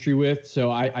chemistry with. So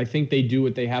I think they do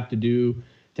what they have to do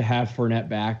to have Fournette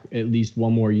back at least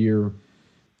one more year.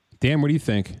 Dan, what do you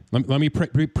think? Let me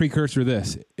precursor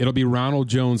this. It'll be Ronald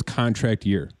Jones' contract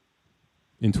year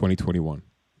in 2021.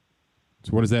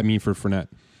 So what does that mean for Fournette?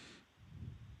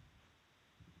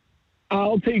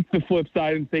 I'll take the flip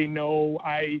side and say no.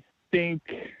 I think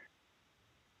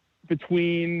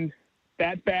between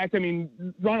that fact, I mean,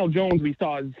 Ronald Jones we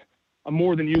saw as a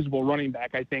more than usable running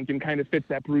back, I think, and kind of fits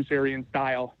that Bruce Arians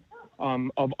style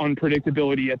of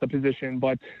unpredictability at the position.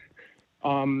 But,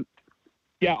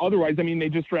 otherwise, I mean, they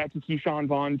just drafted Keyshawn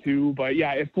Vaughn too. But,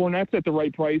 if Fournette's at the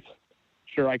right price,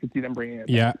 sure, I could see them bringing it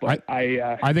back. But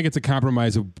I think it's a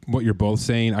compromise of what you're both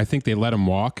saying. I think they let him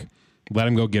walk, let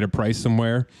him go get a price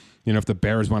somewhere. If the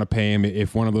Bears want to pay him,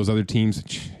 if one of those other teams,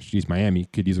 Miami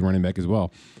could use a running back as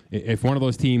well. If one of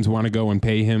those teams want to go and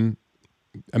pay him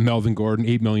a Melvin Gordon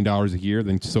 $8 million a year,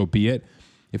 then so be it.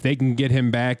 If they can get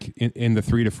him back in the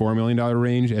 $3 to $4 million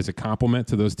range as a compliment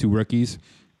to those two rookies,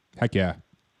 heck yeah.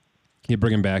 You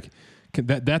bring him back.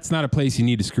 that's not a place you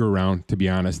need to screw around, to be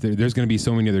honest. There's going to be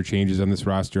so many other changes on this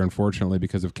roster, unfortunately,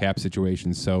 because of cap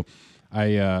situations. So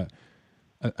I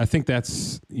think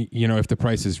that's, if the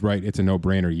price is right, it's a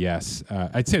no-brainer, yes.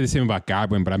 I'd say the same about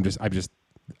Godwin, but I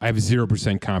have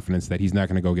 0% confidence that he's not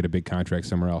going to go get a big contract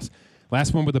somewhere else.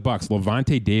 Last one with the Bucs,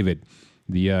 Levante David,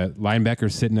 the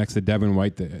linebacker sitting next to Devin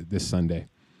White this Sunday.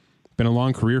 Been a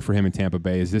long career for him in Tampa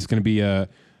Bay. Is this going to be a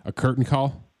curtain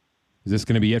call? Is this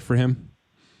going to be it for him?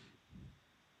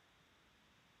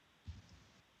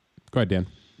 Go ahead, Dan.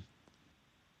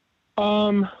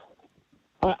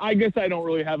 I guess I don't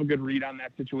really have a good read on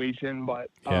that situation, but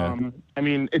yeah.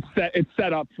 It's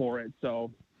set up for it,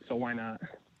 so why not?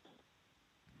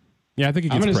 Yeah, I think he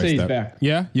gets I'm going to say he's up. back.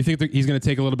 Yeah, you think he's going to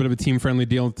take a little bit of a team-friendly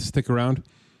deal to stick around?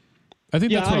 I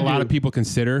think that's what a lot of people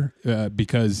consider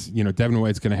because Devin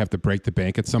White's going to have to break the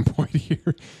bank at some point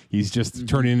here. He's just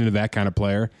turning into that kind of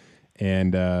player,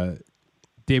 and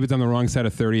David's on the wrong side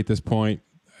of 30 at this point.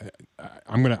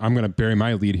 I'm gonna bury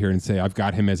my lead here and say I've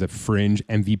got him as a fringe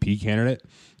MVP candidate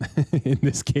in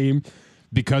this game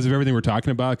because of everything we're talking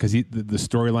about. Because the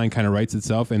storyline kind of writes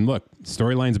itself, and look,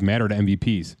 storylines matter to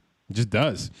MVPs. It just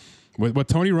does. What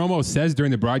Tony Romo says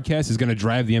during the broadcast is going to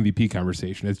drive the MVP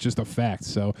conversation. It's just a fact.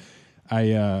 So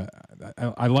I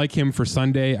like him for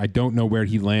Sunday. I don't know where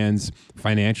he lands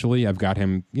financially. I've got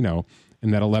him,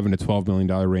 in that $11 to $12 million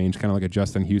range, kind of like a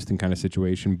Justin Houston kind of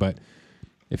situation. But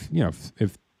if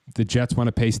the Jets want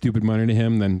to pay stupid money to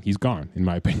him, then he's gone, in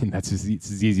my opinion. It's as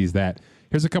easy as that.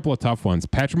 Here's a couple of tough ones.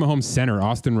 Patrick Mahomes' center,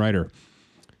 Austin Reiter.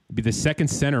 It'd be the second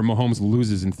center Mahomes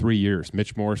loses in 3 years.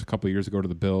 Mitch Morse a couple of years ago to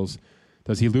the Bills.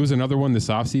 Does he lose another one this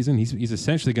offseason? He's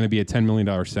essentially going to be a $10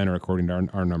 million center according to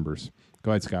our numbers.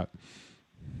 Go ahead, Scott.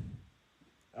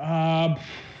 The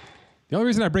only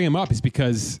reason I bring him up is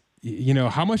because,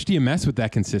 how much do you mess with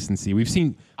that consistency? We've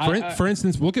seen, for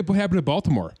instance, look at what happened to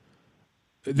Baltimore.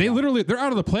 They're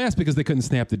out of the playoffs because they couldn't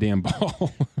snap the damn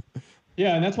ball.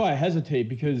 Yeah, and that's why I hesitate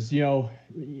because,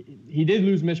 he did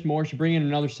lose Mitch Morse. You bring in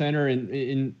another center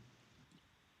and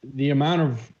the amount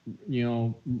of,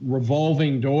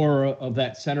 revolving door of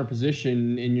that center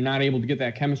position and you're not able to get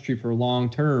that chemistry for long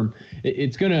term,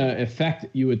 it's going to affect,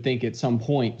 you would think, at some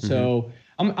point. Mm-hmm. So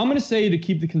I'm going to say to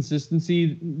keep the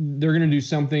consistency, they're going to do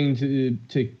something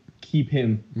to keep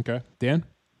him. Okay. Dan?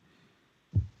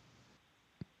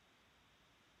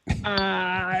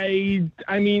 The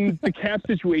cap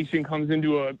situation comes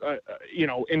into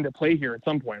into play here at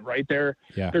some point, right? They're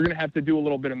going to have to do a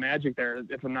little bit of magic there,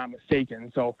 if I'm not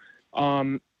mistaken. So,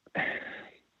 I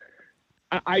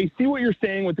see what you're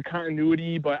saying with the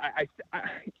continuity, but I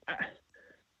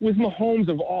with Mahomes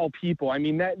of all people,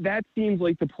 that seems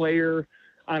like the player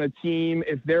on a team,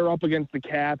 if they're up against the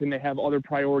cap and they have other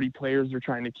priority players they're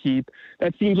trying to keep,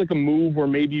 that seems like a move where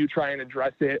maybe you try and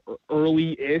address it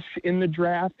early-ish in the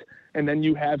draft, and then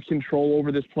you have control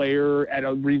over this player at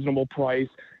a reasonable price.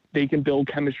 They can build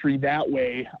chemistry that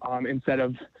way instead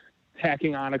of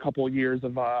tacking on a couple of years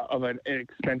of an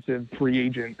expensive free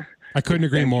agent. I couldn't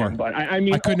agree more. But I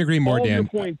couldn't agree more, Dan.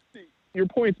 Your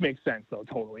points make sense, though,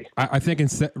 totally. I think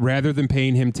rather than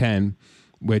paying him 10,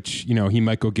 which, he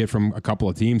might go get from a couple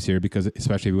of teams here because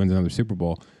especially if he wins another Super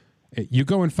Bowl, you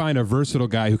go and find a versatile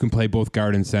guy who can play both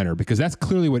guard and center because that's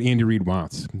clearly what Andy Reid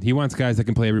wants. He wants guys that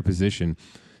can play every position.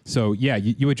 So, yeah,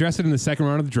 you address it in the second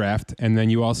round of the draft, and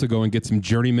then you also go and get some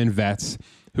journeyman vets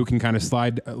who can kind of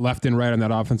slide left and right on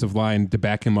that offensive line to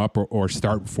back him up or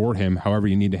start for him, however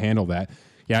you need to handle that.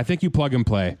 Yeah, I think you plug and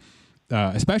play,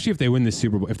 especially if they win the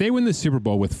Super Bowl. If they win the Super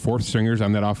Bowl with fourth stringers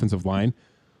on that offensive line,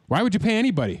 why would you pay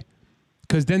anybody?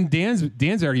 Because then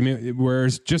Dan's argument,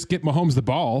 whereas just get Mahomes the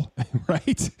ball,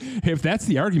 right? If that's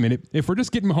the argument, if we're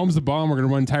just getting Mahomes the ball and we're going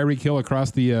to run Tyreek Hill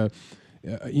across the,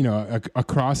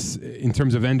 across in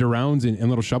terms of end arounds and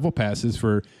little shovel passes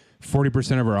for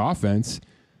 40% of our offense,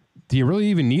 do you really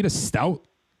even need a stout,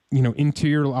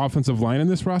 interior offensive line in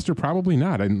this roster? Probably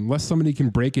not, unless somebody can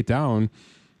break it down.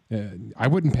 I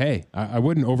wouldn't pay. I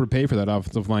wouldn't overpay for that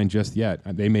offensive line just yet.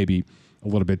 They may be a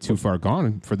little bit too far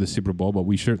gone for the Super Bowl, but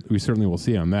we certainly will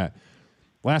see on that.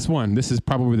 Last one. This is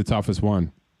probably the toughest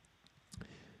one.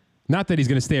 Not that he's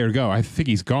going to stay or go. I think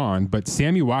he's gone, but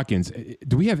Sammy Watkins,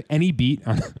 do we have any beat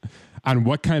on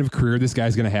what kind of career this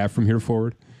guy's going to have from here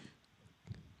forward?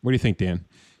 What do you think, Dan?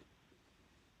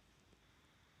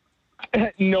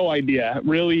 No idea.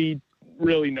 Really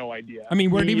no idea.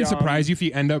 Would it even surprise you if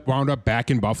he wound up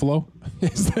back in Buffalo?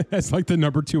 That's like the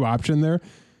number 2 option there.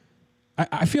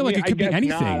 I feel like it could be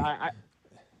anything. I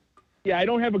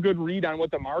don't have a good read on what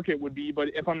the market would be, but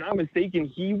if I'm not mistaken,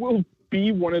 he will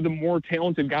be one of the more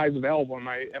talented guys available. Am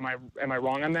I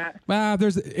wrong on that?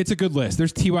 It's a good list.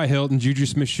 There's T.Y. Hilton, Juju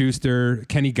Smith-Schuster,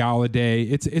 Kenny Galladay.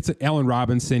 It's Allen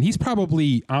Robinson. He's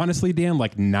probably, honestly, Dan,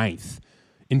 like ninth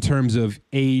in terms of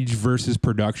age versus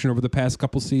production over the past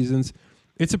couple seasons.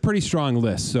 It's a pretty strong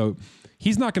list. So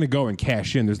he's not going to go and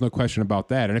cash in. There's no question about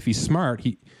that. And if he's smart,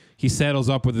 he saddles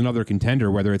up with another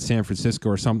contender, whether it's San Francisco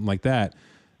or something like that.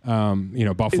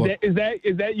 Buffalo.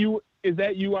 Is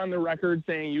that you on the record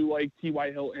saying you like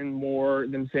T.Y. Hilton more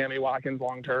than Sammy Watkins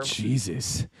long term?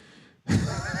 Jesus.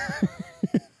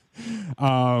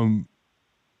 I'm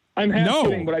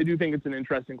kidding, but I do think it's an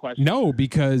interesting question. No,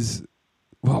 because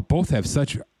both have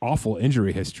such awful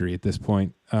injury history at this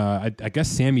point. I guess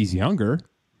Sammy's younger,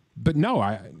 but no,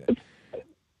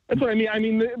 That's what I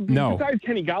mean. No. Besides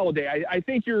Kenny Galladay, I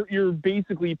think you're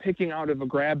basically picking out of a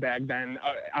grab bag then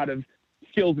out of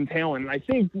skills and talent. And I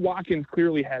think Watkins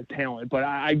clearly has talent, but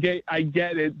I get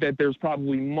it that there's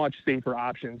probably much safer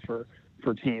options for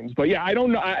teams. But yeah, I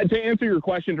don't know. To answer your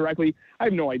question directly, I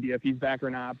have no idea if he's back or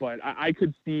not, but I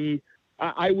could see.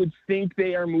 I would think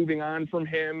they are moving on from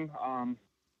him.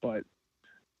 But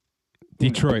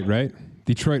Detroit, right?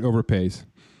 Detroit overpays.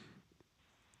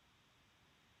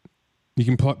 You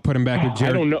can put him back with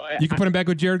Jared. I don't know. You can put him back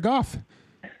with Jared Goff.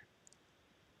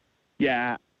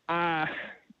 Yeah.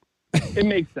 It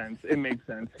makes sense.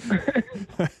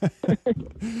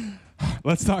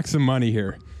 Let's talk some money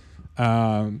here.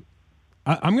 I'm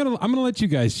gonna let you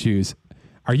guys choose.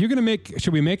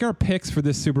 Should we make our picks for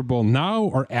this Super Bowl now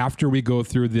or after we go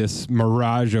through this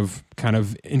mirage of kind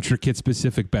of intricate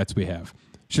specific bets we have?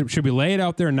 Should we lay it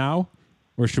out there now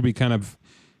or should we kind of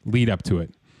lead up to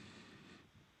it?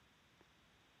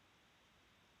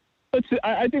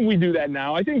 I think we do that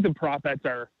now. I think the prop bets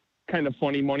are kind of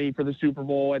funny money for the Super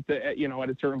Bowl at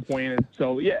a certain point.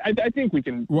 So yeah, I think we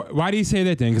can. Why do you say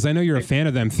that, Dan? Because I know you're a fan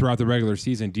of them throughout the regular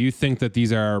season. Do you think that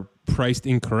these are priced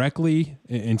incorrectly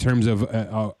in terms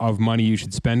of money you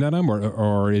should spend on them,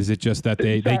 or is it just that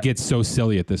they get so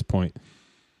silly at this point?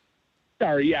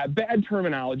 Sorry, yeah, bad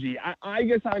terminology. I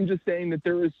guess I'm just saying that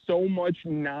there is so much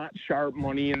not sharp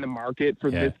money in the market for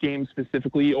this game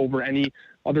specifically over any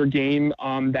other game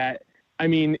that,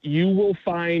 you will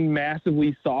find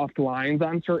massively soft lines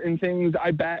on certain things, I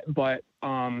bet. But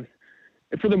for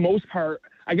the most part,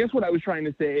 I guess what I was trying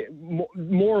to say,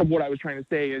 more of what I was trying to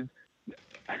say is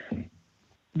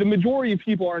the majority of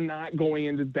people are not going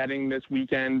into betting this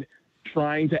weekend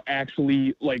trying to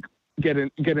actually get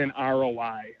an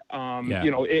ROI.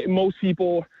 Most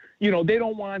people, they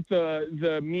don't want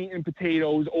the meat and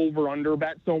potatoes over under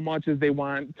bet so much as they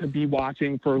want to be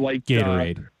watching for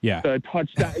Gatorade, the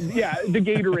touchdown, the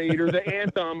Gatorade or the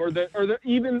anthem or the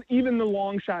even the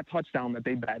long shot touchdown that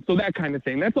they bet. So that kind of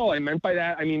thing. That's all I meant by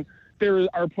that. There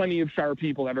are plenty of sharp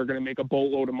people that are going to make a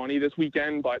boatload of money this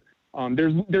weekend, but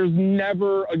there's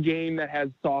never a game that has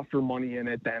softer money in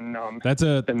it than this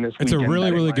weekend. It's a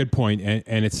really good point,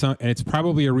 and it's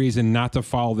probably a reason not to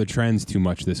follow the trends too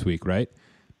much this week, right?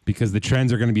 Because the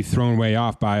trends are going to be thrown way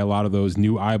off by a lot of those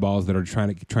new eyeballs that are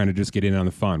trying to just get in on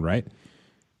the fun, right?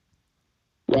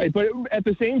 Right, but at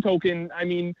the same token,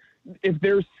 if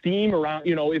there's steam around,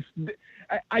 we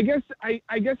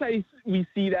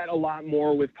see that a lot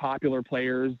more with popular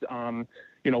players.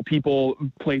 People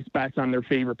place bets on their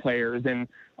favorite players, and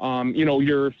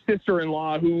your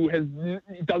sister-in-law who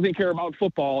doesn't care about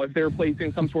football, if they're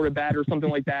placing some sort of bet or something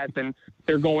like that, then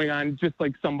they're going on just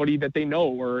like somebody that they know,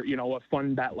 or a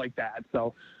fun bet like that.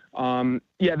 So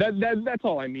that's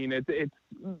all I mean. It's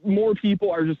more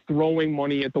people are just throwing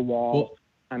money at the wall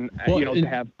to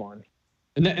have fun.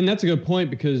 And that's a good point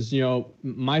because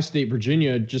my state,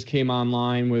 Virginia, just came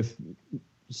online with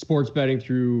sports betting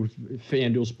through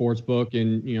FanDuel Sportsbook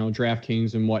and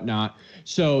DraftKings and whatnot.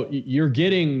 So you're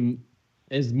getting,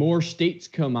 as more states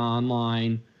come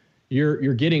online,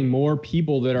 you're getting more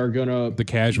people that are gonna the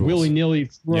casuals willy-nilly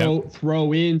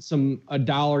throw in a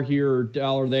dollar here or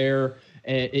 $1 there,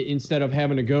 instead of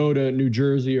having to go to New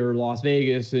Jersey or Las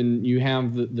Vegas, and you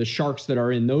have the sharks that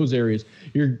are in those areas.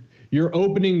 You're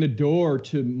opening the door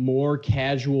to more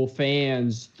casual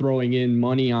fans throwing in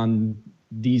money on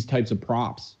these types of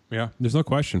props. Yeah, there's no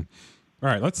question. All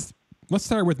right, let's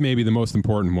start with maybe the most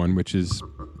important one, which is,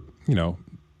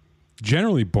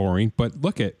 generally boring, but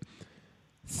look at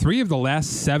 3 of the last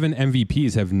 7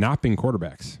 MVPs have not been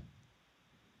quarterbacks.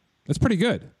 That's pretty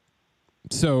good.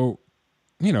 So,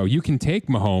 you can take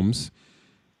Mahomes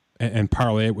and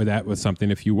parlay it with something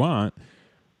if you want,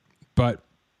 but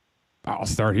I'll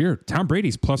start here. Tom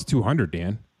Brady's plus 200,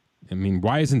 Dan.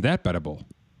 Why isn't that bettable?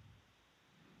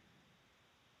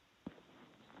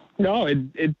 No,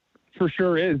 for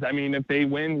sure is. I mean, if they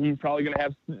win, he's probably going to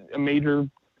have a major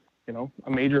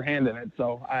hand in it.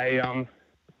 So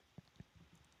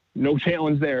no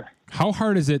challenge there. How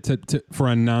hard is it to for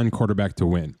a non-quarterback to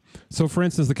win? So, for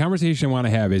instance, the conversation I want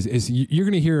to have is you're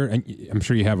going to hear, and I'm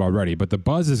sure you have already, but the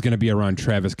buzz is going to be around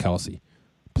Travis Kelce,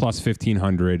 plus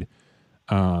 1,500.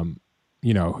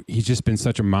 He's just been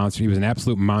such a monster. He was an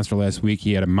absolute monster last week.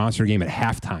 He had a monster game at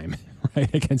halftime,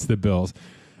 right, against the Bills.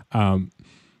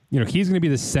 He's going to be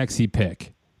the sexy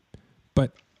pick.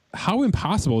 But how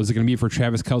impossible is it going to be for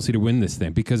Travis Kelce to win this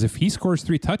thing? Because if he scores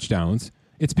 3 touchdowns,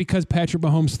 it's because Patrick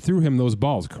Mahomes threw him those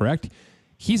balls, correct?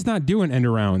 He's not doing end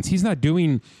arounds. He's not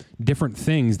doing different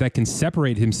things that can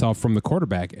separate himself from the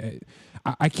quarterback.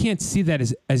 I can't see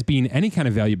that as being any kind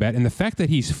of value bet. And the fact that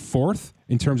he's 4th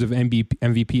in terms of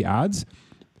MVP odds,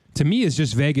 to me, is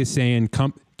just Vegas saying,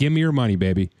 "Come, give me your money,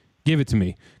 baby. Give it to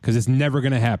me," because it's never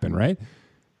going to happen, right?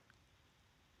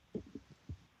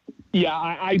 Yeah,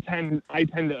 I tend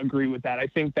to agree with that. I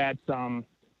think that's a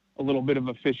little bit of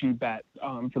a fishy bet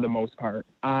for the most part.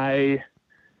 I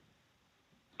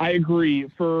agree.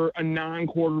 For a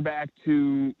non-quarterback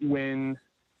to win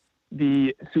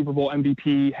the Super Bowl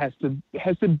MVP has to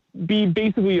be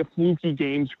basically a fluky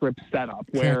game script setup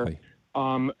where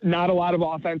not a lot of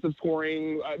offensive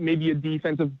scoring, maybe a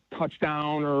defensive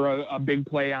touchdown or a big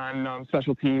play on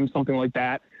special teams, something like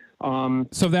that.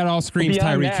 So that all screams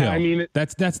Tyreek Hill. I mean,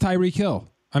 that's Tyreek Hill.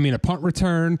 I mean, a punt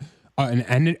return, an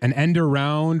end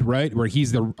around, right, where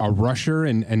he's a rusher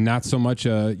and not so much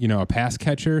a pass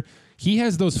catcher. He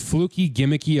has those fluky,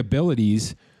 gimmicky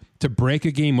abilities to break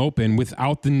a game open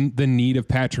without the need of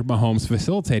Patrick Mahomes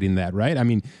facilitating that, right? I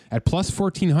mean, at plus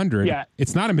 1,400,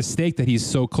 It's not a mistake that he's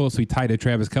so closely tied to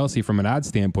Travis Kelce from an odds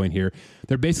standpoint here.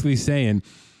 They're basically saying,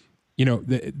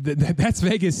 that's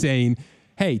Vegas saying,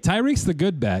 hey, Tyreek's the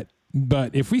good bet,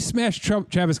 but if we smash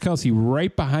Travis Kelce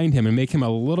right behind him and make him a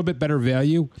little bit better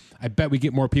value, I bet we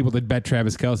get more people to bet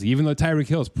Travis Kelce, even though Tyreek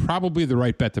Hill is probably the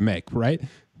right bet to make, right?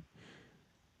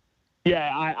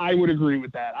 Yeah, I would agree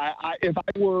with that. If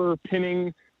I were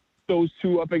pinning those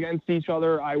two up against each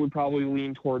other, I would probably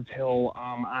lean towards Hill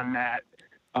on that,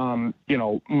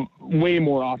 way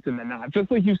more often than not. Just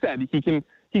like you said, he can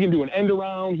do an end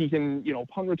around, he can,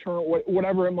 punt return,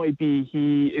 whatever it might be.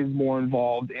 He is more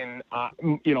involved in,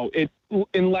 it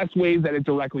in less ways that it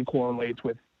directly correlates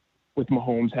with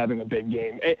Mahomes having a big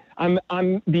game.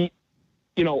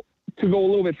 To go a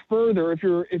little bit further, if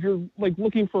you're like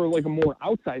looking for like a more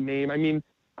outside name, I mean,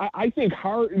 I think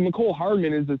Mecole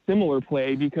Hardman is a similar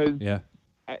play because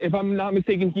if I'm not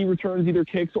mistaken, he returns either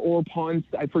kicks or punts.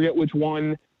 I forget which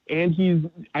one. And he's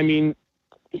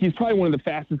probably one of the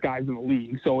fastest guys in the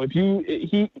league. So if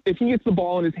he gets the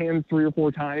ball in his hands 3 or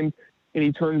 4 times and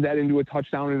he turns that into a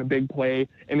touchdown and a big play,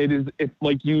 and it's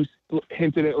like you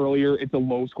hinted at earlier, it's a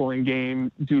low scoring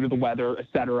game due to the weather,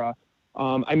 etc.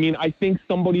 I think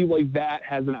somebody like that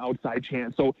has an outside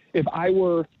chance. So if I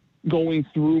were going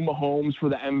through Mahomes for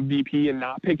the MVP and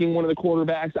not picking one of the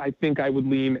quarterbacks, I think I would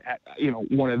lean at,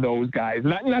 one of those guys.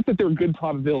 Not that they're good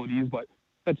probabilities, but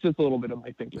that's just a little bit of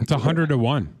my thinking. It's 100 to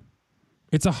 1.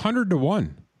 It's 100 to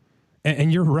 1.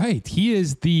 And you're right. He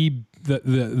is the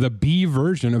B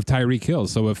version of Tyreek Hill.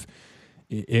 So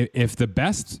if the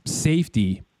best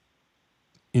safety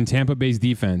in Tampa Bay's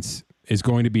defense is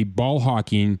going to be ball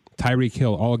hawking Tyreek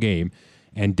Hill all game,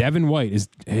 and Devin White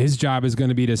his job is going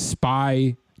to be to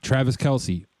spy Travis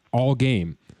Kelce all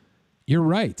game. You're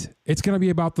right. It's going to be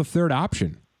about the third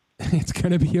option. It's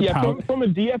going to be about from a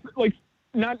DF, like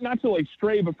not to like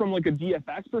stray, but from like a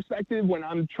DFS perspective, when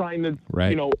I'm trying to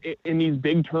in these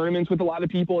big tournaments with a lot of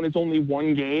people and it's only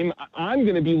one game, I'm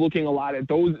going to be looking a lot at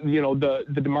those the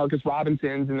DeMarcus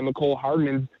Robinsons and the Mecole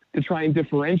Hardmans to try and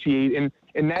differentiate,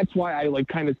 and that's why I like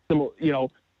kind of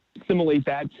simulate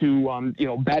that to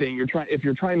betting. If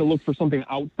you're trying to look for something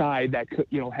outside that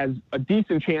has a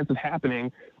decent chance of happening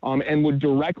and would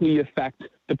directly affect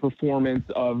the performance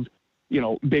of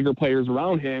bigger players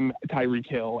around him, Tyreek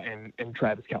Hill and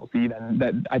Travis Kelce, then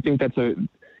that I think that's a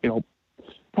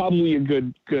probably a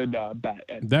good bet.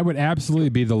 That would absolutely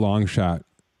be the long shot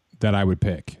that I would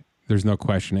pick. There's no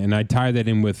question, and I tie that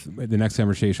in with the next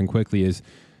conversation quickly. Is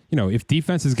if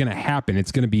defense is going to happen,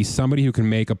 it's going to be somebody who can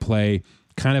make a play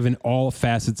kind of in all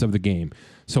facets of the game.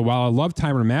 So while I love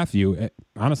Tyrann Mathieu,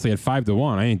 honestly, at 5 to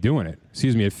 1, I ain't doing it.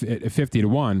 Excuse me, at 50 to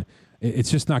 1,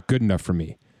 it's just not good enough for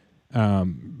me.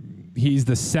 He's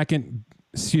the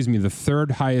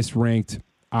third highest ranked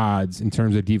odds in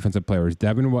terms of defensive players.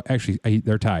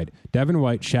 They're tied. Devin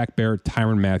White, Shaq Barrett,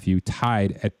 Tyrann Mathieu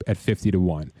tied at 50 to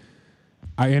 1.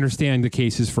 I understand the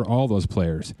cases for all those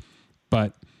players,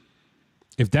 but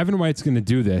if Devin White's going to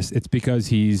do this, it's because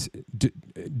he's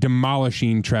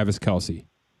demolishing Travis Kelce.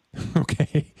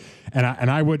 Okay, and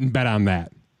I wouldn't bet on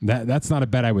that. That's not a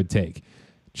bet I would take.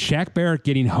 Shaq Barrett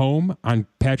getting home on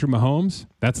Patrick Mahomes,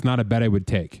 that's not a bet I would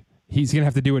take. He's going to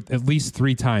have to do it at least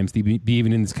 3 times to be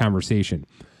even in this conversation.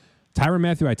 Tyrann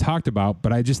Mathieu I talked about,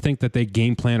 but I just think that they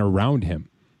game plan around him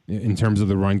in terms of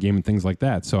the run game and things like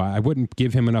that. So I wouldn't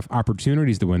give him enough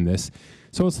opportunities to win this.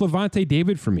 So it's Levante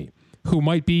David for me, who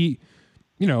might be,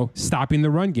 stopping the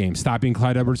run game, stopping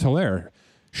Clyde Edwards-Helaire,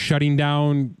 shutting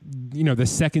down, the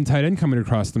second tight end coming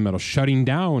across the middle, shutting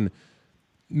down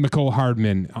Mecole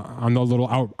Hardman on the little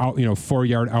out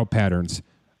 4-yard out patterns,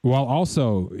 while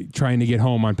also trying to get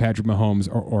home on Patrick Mahomes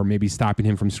or maybe stopping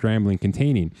him from scrambling,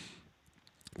 containing.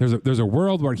 There's a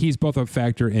world where he's both a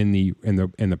factor in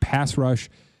the pass rush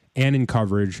and in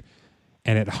coverage,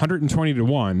 and at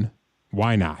 120-1,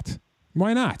 why not?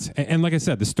 Why not? And like I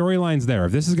said, the storyline's there.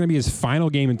 If this is going to be his final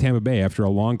game in Tampa Bay after a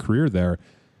long career there,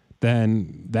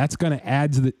 then that's going to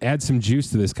add some juice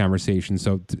to this conversation.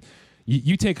 So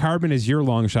you take Hardman as your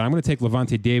long shot. I'm going to take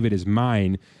Levante David as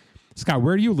mine. Scott,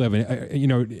 where do you live?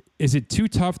 Is it too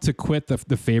tough to quit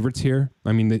the favorites here?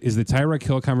 I mean, is the Tyreek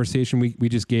Hill conversation we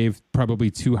just gave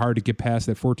probably too hard to get past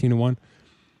at 14-1?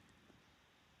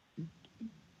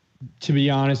 To be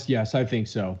honest, yes, I think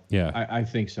so. Yeah, I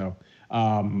think so.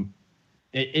 Let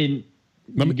me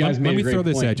throw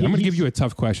this at you. I'm going to give you a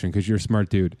tough question because you're a smart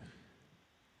dude.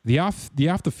 The off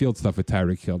the field stuff with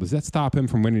Tyreek Hill, does that stop him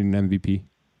from winning an MVP?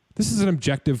 This is an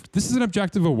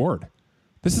objective award.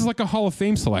 This is like a Hall of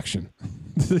Fame selection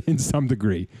in some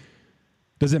degree.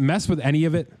 Does it mess with any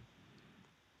of it?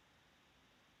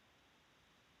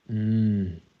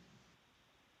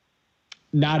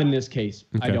 Not in this case.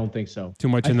 Okay. I don't think so. Too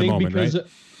much in the moment,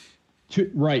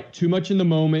 right? Too much in the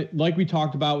moment. Like we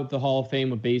talked about with the Hall of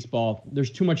Fame of baseball, there's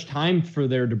too much time for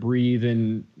there to breathe.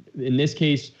 And in this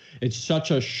case, it's such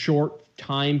a short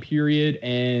time period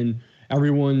and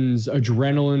everyone's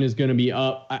adrenaline is going to be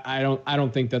up. I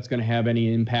don't think that's going to have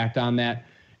any impact on that.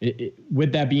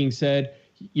 With that being said,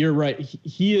 you're right.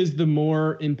 He is the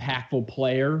more impactful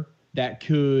player that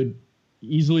could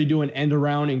easily do an end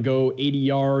around and go 80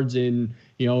 yards and,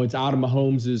 it's out of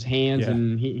Mahomes' hands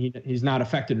and he's not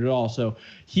affected at all. So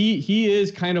he is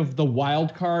kind of the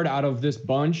wild card out of this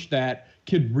bunch that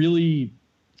could really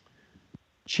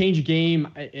change a game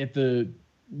at the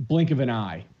blink of an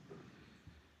eye.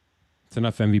 It's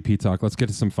enough MVP talk. Let's get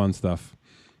to some fun stuff.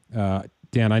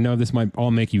 Dan, I know this might all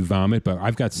make you vomit, but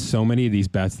I've got so many of these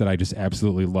bets that I just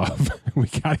absolutely love. We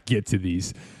got to get to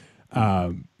these.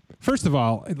 First of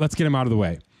all, let's get them out of the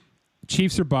way.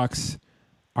 Chiefs or Bucs?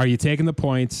 Are you taking the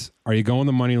points? Are you going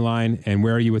the money line? And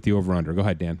where are you with the over-under? Go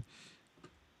ahead, Dan.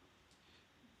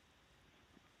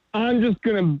 I'm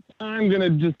gonna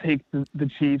just take the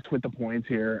Chiefs with the points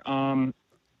here.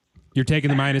 You're taking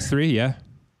the -3, yeah?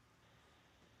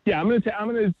 Yeah, I'm gonna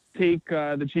take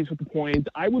the Chiefs with the points.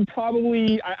 I would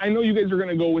probably. I know you guys are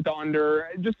gonna go with the under,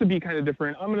 just to be kind of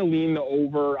different. I'm gonna lean the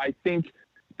over. I think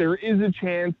there is a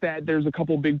chance that there's a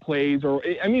couple big plays,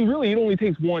 really, it only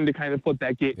takes one to kind of flip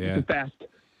that game, to fast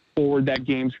forward that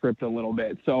game script a little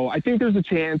bit. So I think there's a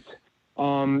chance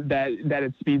that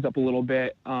it speeds up a little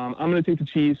bit. I'm gonna take the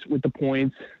Chiefs with the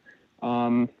points.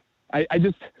 I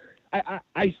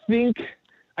think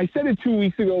I said it 2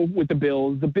 weeks ago with the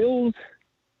Bills. The Bills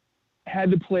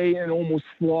had to play an almost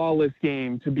flawless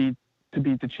game to beat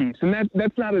the Chiefs, and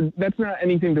that's not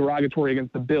anything derogatory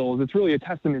against the Bills. It's really a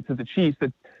testament to the Chiefs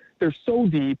that they're so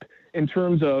deep in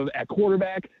terms of at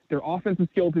quarterback, their offensive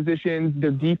skill positions, their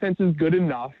defense is good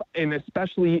enough, and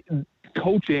especially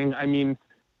coaching. I mean,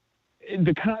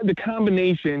 the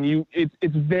combination,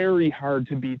 it's very hard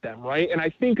to beat them, right? And I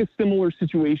think a similar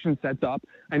situation sets up.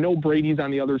 I know Brady's on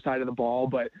the other side of the ball,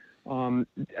 but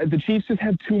the Chiefs just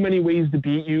have too many ways to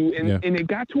beat you. And it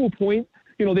got to a point,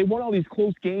 they won all these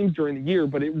close games during the year,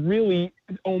 but it really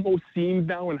almost seems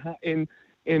now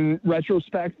in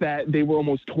retrospect that they were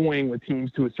almost toying with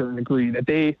teams to a certain degree, that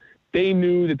they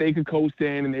knew that they could coast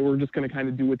in and they were just going to kind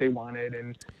of do what they wanted.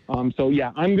 And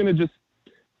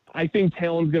I think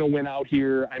Talon's going to win out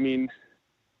here. I mean,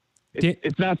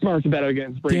 it's not smart to bet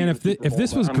against Brady. Dan, if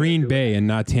this was Green Bay and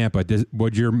not Tampa,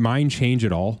 would your mind change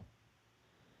at all?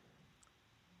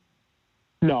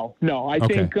 No. I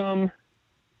think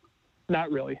not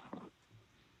really.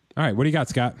 All right, what do you got,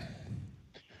 Scott?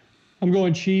 I'm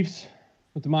going Chiefs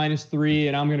with the -3,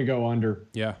 and I'm going to go under.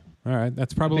 Yeah. All right.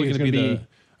 That's probably going to be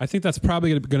I think that's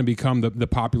probably going to become the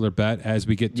popular bet as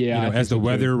we get, as the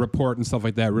weather report and stuff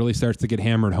like that really starts to get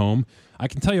hammered home. I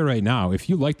can tell you right now, if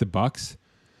you like the Bucs,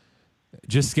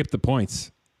 just skip the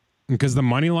points because the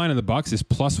money line of the Bucs is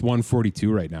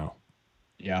 +142 right now.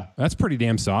 Yeah. That's pretty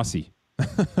damn saucy.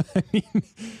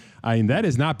 I mean, that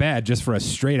is not bad just for a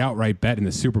straight outright bet in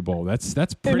the Super Bowl. That's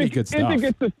pretty good stuff.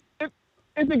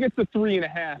 If it gets to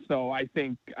 3.5, though, I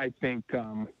think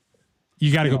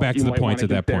you got to go back to the points at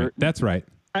that point. That's right.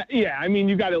 Yeah, I mean,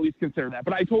 you got to at least consider that.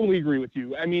 But I totally agree with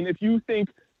you. I mean, if you think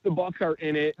the Bucs are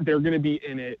in it, they're going to be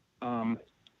in it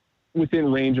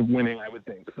within range of winning, I would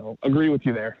think. So agree with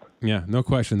you there. Yeah, no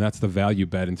question. That's the value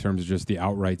bet in terms of just the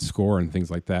outright score and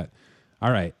things like that.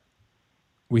 All right.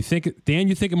 Dan,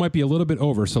 you think it might be a little bit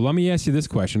over. So let me ask you this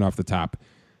question off the top.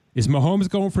 Is Mahomes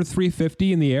going for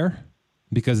 350 in the air?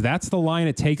 Because that's the line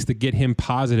it takes to get him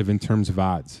positive in terms of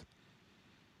odds.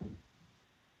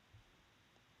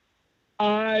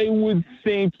 I would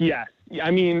think yes.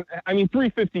 I mean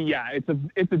 350. Yeah,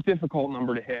 it's a difficult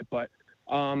number to hit, but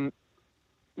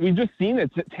we've just seen it.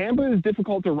 Tampa is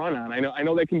difficult to run on. I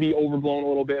know that can be overblown a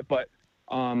little bit, but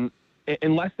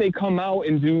unless they come out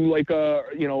and do like a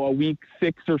week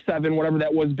 6 or 7, whatever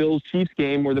that was, Bills Chiefs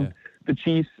game where the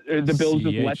Chiefs, the Bills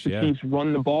just let the Chiefs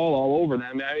run the ball all over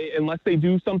them. I mean, unless they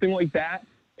do something like that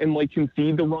and like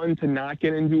concede the run to not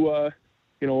get into a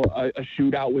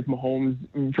shootout with Mahomes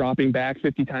dropping back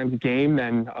 50 times a game,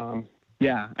 then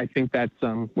I think that's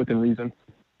within reason.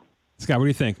 Scott, what do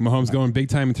you think? Mahomes going big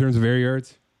time in terms of air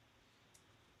yards?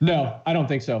 No, I don't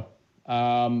think so.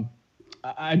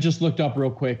 I just looked up real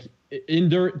quick.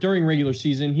 During regular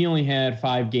season, he only had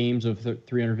 5 games of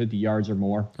 350 yards or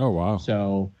more. Oh, wow.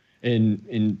 So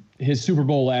in his Super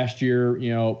Bowl last year,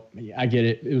 I get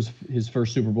it. It was his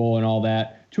first Super Bowl and all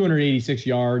that. 286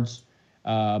 yards.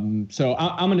 So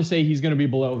I'm going to say he's going to be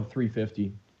below the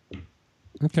 350.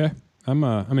 Okay.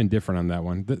 I'm indifferent on that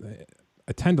one.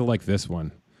 I tend to like this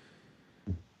one.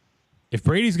 If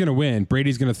Brady's going to win,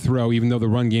 Brady's going to throw, even though the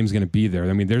run game's going to be there.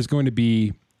 I mean, there's going to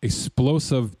be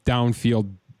explosive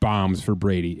downfield bombs for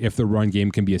Brady if the run game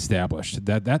can be established.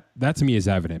 That to me is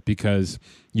evident because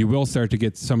you will start to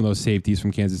get some of those safeties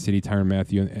from Kansas City, Tyrann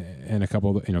Mathieu, and a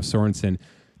couple of, Sorensen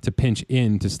to pinch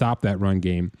in to stop that run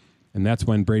game. And that's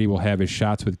when Brady will have his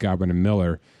shots with Godwin and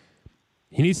Miller.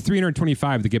 He needs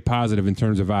 325 to get positive in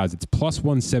terms of odds. It's plus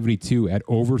 172 at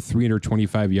over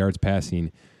 325 yards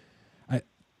passing.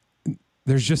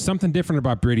 There's just something different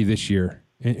about Brady this year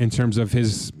in terms of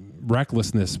his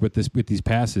recklessness with these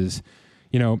passes.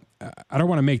 I don't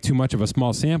want to make too much of a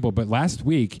small sample, but last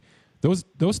week, those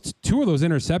 2 of those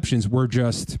interceptions were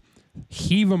just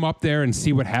heave them up there and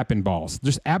see what happened balls.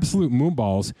 Just absolute moon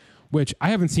balls, which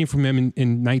I haven't seen from him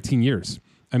in 19 years.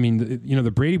 I mean,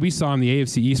 the Brady we saw in the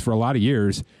AFC East for a lot of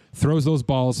years throws those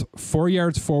balls 4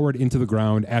 yards forward into the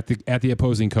ground at the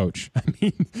opposing coach. I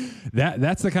mean,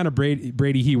 that's the kind of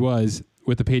Brady he was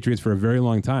with the Patriots for a very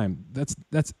long time. That's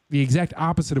the exact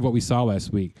opposite of what we saw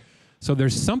last week. So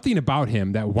there's something about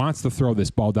him that wants to throw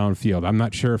this ball downfield. I'm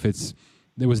not sure if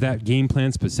there was that game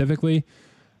plan specifically,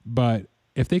 but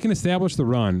if they can establish the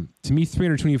run, to me,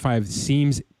 325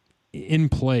 seems in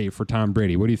play for Tom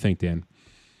Brady. What do you think, Dan?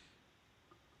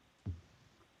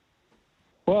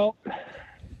 Well,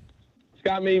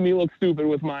 Scott made me look stupid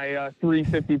with my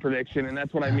 350 prediction, and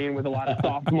that's what I mean with a lot of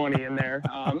soft money in there.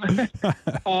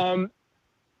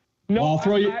 No, I'll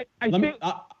throw you.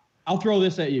 I'll throw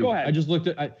this at you. Go ahead. I just looked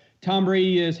at Tom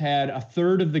Brady has had a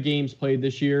third of the games played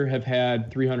this year have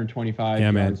had 325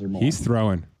 yards or more. He's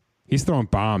throwing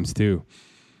bombs too.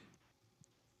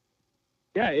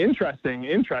 Yeah, interesting.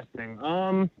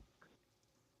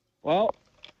 Well,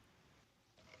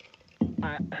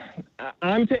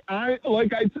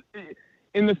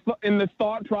 in the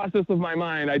thought process of my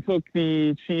mind, I took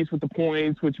the Chiefs with the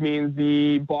points, which means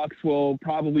the Bucs will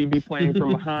probably be playing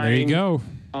from behind. There you go.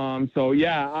 So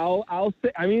yeah, I'll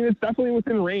say. I mean, it's definitely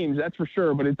within range, that's for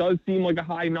sure. But it does seem like a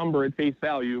high number at face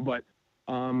value. But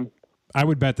I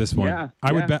would bet this one. Yeah,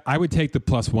 I would take the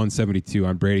plus 172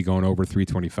 on Brady going over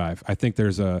 325. I think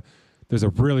there's a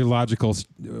really logical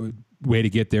way to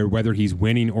get there, whether he's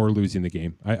winning or losing the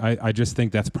game. I just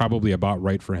think that's probably about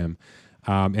right for him.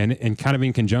 And kind of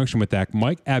in conjunction with that,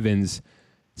 Mike Evans,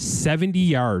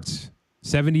 70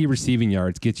 receiving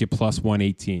yards gets you plus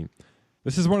 118.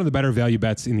 This is one of the better value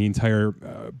bets in the entire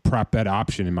prop bet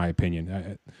option, in my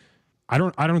opinion. I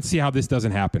don't see how this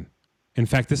doesn't happen. In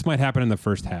fact, this might happen in the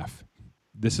first half.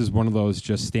 This is one of those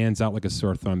just stands out like a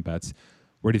sore thumb bets.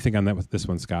 Where do you think on that with this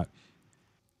one, Scott?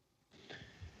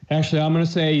 Actually, I'm going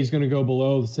to say he's going to go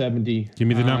below the 70. Give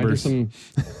me the numbers. I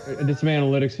did some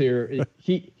analytics here.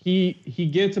 He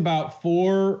gets about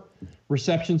 4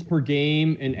 receptions per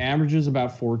game and averages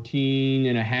about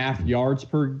 14.5 yards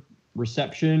per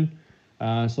reception.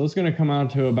 So it's going to come out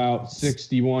to about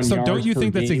 61 yards. So don't you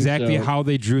think that's exactly so how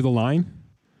they drew the line?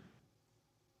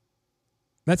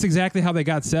 That's exactly how they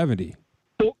got 70.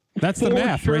 That's the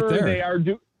math right there.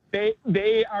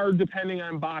 They are depending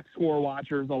on box score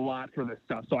watchers a lot for this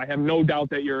stuff. So I have no doubt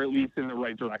that you're at least in the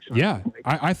right direction. Yeah,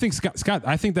 I think, Scott,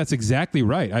 I think that's exactly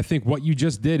right. I think what you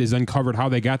just did is uncovered how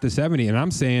they got to 70, and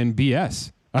I'm saying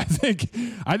BS. I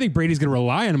think Brady's going to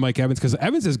rely on Mike Evans because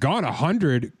Evans has gone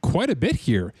 100 quite a bit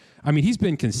here. I mean, he's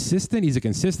been consistent. He's a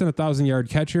consistent 1,000-yard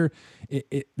catcher.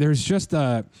 There's just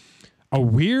a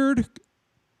weird.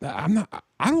 I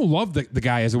don't love the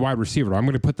guy as a wide receiver. I'm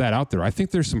going to put that out there. I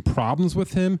think there's some problems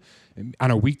with him on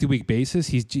a week-to-week basis.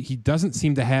 He doesn't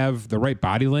seem to have the right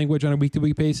body language on a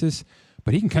week-to-week basis,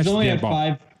 but he can catch the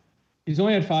ball. He's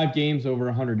only had 5 games over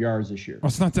 100 yards this year.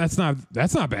 Well, that's not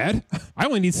bad. I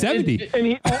only need 70.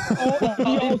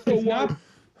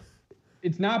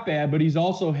 It's not bad, but he's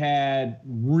also had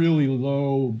really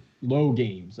low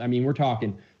games. I mean, we're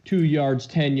talking 2 yards,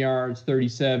 10 yards,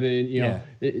 37.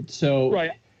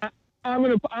 Right. I'm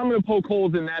gonna poke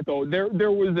holes in that though.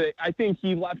 There was I think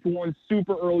he left one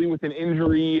super early with an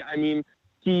injury. I mean,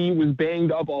 he was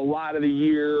banged up a lot of the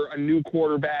year, a new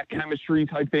quarterback, chemistry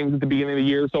type things at the beginning of the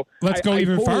year. So let's go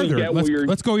even farther.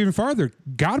 Let's go even farther.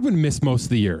 Godwin missed most of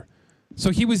the year.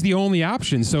 So he was the only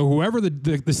option. So whoever the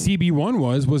CB1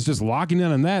 was just locking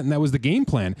in on that, and that was the game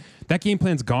plan. That game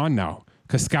plan's gone now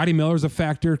because Scotty Miller's a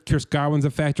factor, Chris Godwin's a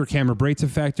factor, Cameron Brate's a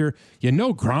factor.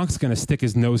 Gronk's going to stick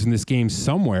his nose in this game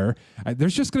somewhere.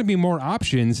 There's just going to be more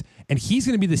options, and he's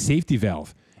going to be the safety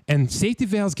valve. And safety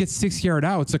valves get 6-yard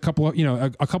outs a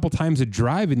couple times a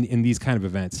drive in these kind of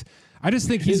events. I just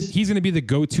think he's going to be the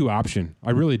go-to option.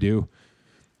 I really do.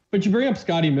 But you bring up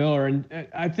Scotty Miller, and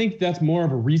I think that's more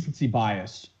of a recency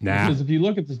bias. Nah. Because if you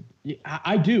look at this,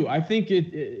 I do. I think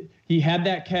he had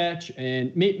that catch,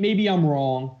 and maybe I'm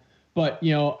wrong, but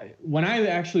when I look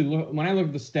at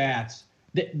the stats,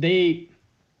 they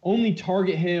only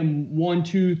target him 1,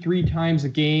 2, 3 times a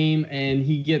game, and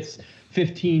he gets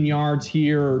 15 yards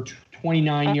here or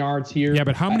 29 yards here. Yeah,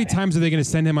 but how many times are they going to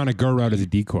send him on a go route as a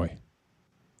decoy?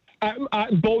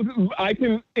 I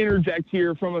can interject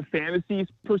here from a fantasy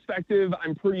perspective.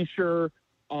 I'm pretty sure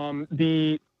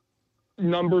the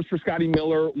numbers for Scotty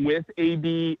Miller with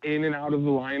AB in and out of the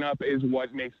lineup is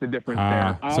what makes the difference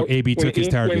there. So AB took his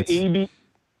targets.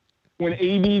 When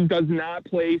AB does not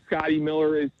play, Scotty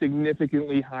Miller is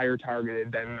significantly higher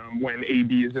targeted than when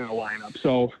AB is in the lineup.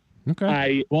 So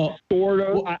okay.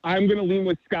 I'm going to lean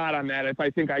with Scott on that.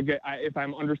 If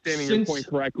I'm understanding your point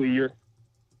correctly,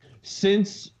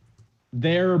 since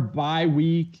their bye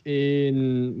week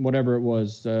in whatever it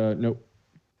was,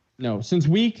 since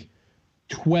week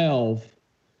 12,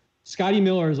 Scotty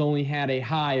Miller has only had a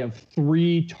high of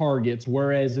 3 targets,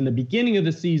 whereas in the beginning of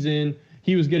the season,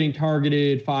 he was getting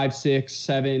targeted 5, 6,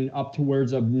 7, up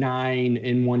towards of 9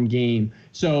 in one game.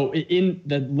 So in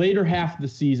the later half of the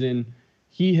season,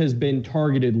 he has been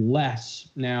targeted less.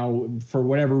 Now, for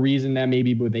whatever reason, that may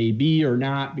be with AB or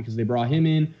not because they brought him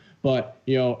in. But,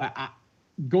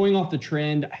 going off the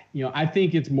trend, I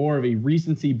think it's more of a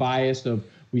recency bias of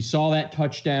we saw that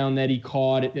touchdown that he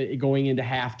caught going into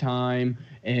halftime,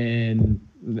 and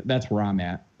that's where I'm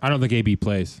at. I don't think AB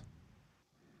plays.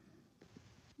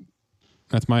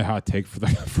 That's my hot take for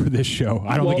this show.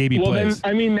 I don't think AB plays.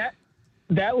 Then, I mean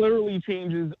that literally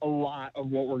changes a lot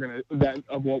of what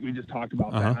what we just talked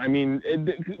about. Uh-huh. Then. I mean,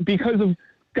 because of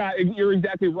Scott, you're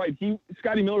exactly right.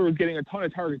 Scotty Miller was getting a ton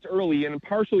of targets early, and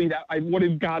partially what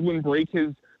did Godwin break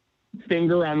his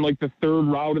finger on like the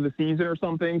 3rd route of the season or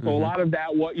something? So a lot of that,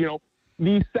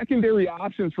 these secondary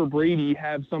options for Brady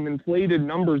have some inflated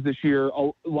numbers this year,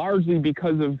 largely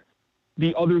because of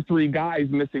the other 3 guys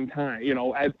missing time.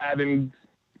 Evans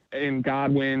and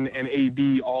Godwin and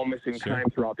AB all missing time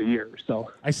throughout the year.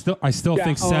 So I still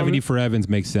think 70 for Evans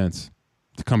makes sense.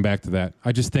 To come back to that,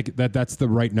 I just think that's the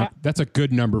right number. That's a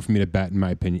good number for me to bet, in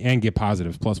my opinion, and get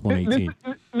positives plus 118.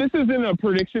 This isn't a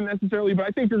prediction necessarily, but I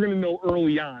think you're going to know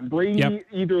early on. Brady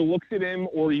either looks at him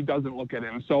or he doesn't look at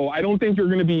him. So I don't think you're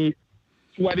going to be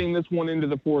sweating this one into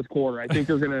the 4th quarter. I think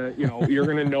you're going to, you're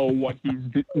going to know what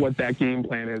that game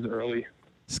plan is early.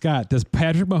 Scott, does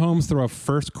Patrick Mahomes throw a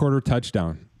first quarter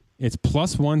touchdown? It's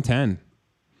plus 110.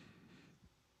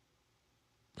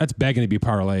 That's begging to be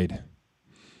parlayed.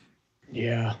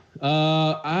 Yeah.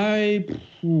 I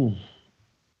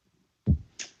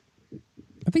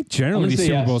think generally these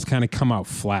Super Bowls kind of come out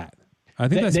flat. I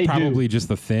think that's probably just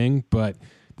the thing, but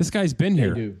this guy's been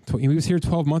here. He was here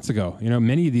 12 months ago.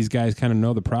 Many of these guys kind of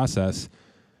know the process.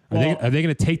 Are they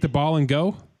going to take the ball and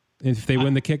go if they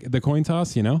win the coin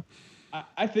toss,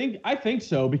 I think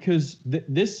so, because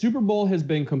this Super Bowl has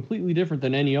been completely different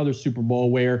than any other Super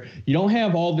Bowl, where you don't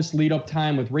have all this lead up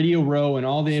time with Radio Row and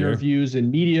all the interviews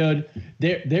and media.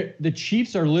 The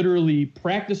Chiefs are literally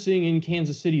practicing in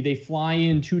Kansas City. They fly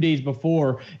in 2 days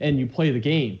before and you play the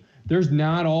game. There's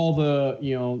not all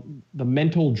the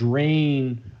mental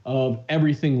drain of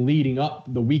everything leading up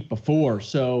the week before.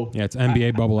 So yeah, it's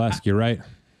NBA bubble-esque. You're right.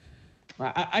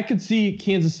 I could see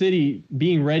Kansas City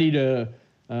being ready to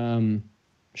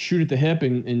shoot at the hip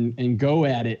and go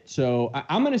at it. So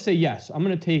I'm going to say yes. I'm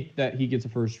going to take that he gets a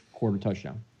first quarter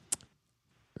touchdown.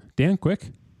 Dan,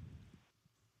 quick.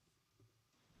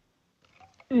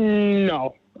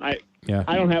 No, I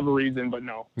don't have a reason, but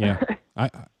no. Yeah,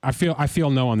 I feel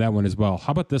no on that one as well.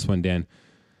 How about this one, Dan?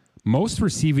 Most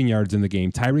receiving yards in the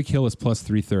game. Tyreek Hill is plus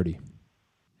 330.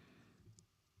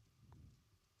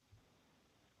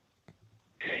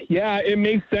 Yeah, it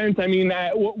makes sense. I mean,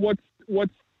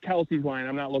 what's Kelsey's line?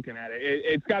 I'm not looking at it.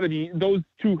 It's got to be, those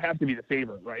two have to be the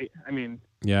favorite, right? I mean,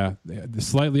 yeah,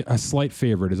 a slight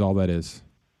favorite is all that is.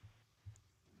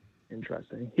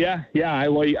 Interesting. Yeah.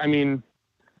 I mean,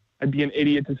 I'd be an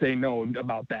idiot to say no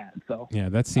about that. So yeah,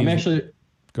 that seems.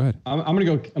 Go ahead. I'm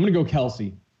gonna go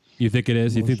Kelsey. You think it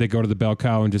is? You think they go to the bell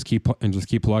cow and just keep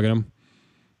plugging them?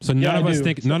 So none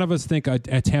of us think a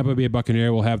Tampa Bay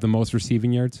Buccaneer will have the most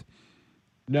receiving yards.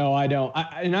 No, I don't.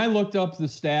 I looked up the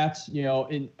stats,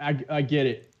 and I get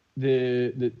it.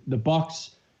 The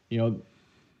Bucs,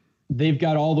 they've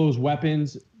got all those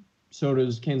weapons. So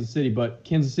does Kansas City, but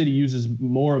Kansas City uses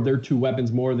more of their two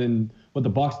weapons more than what the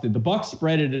Bucs did. The Bucs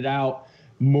spread it out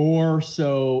more.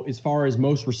 So as far as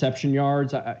most reception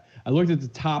yards, I looked at the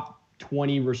top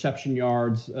 20 reception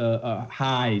yards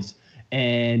highs,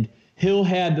 and Hill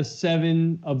had the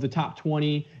 7 of the top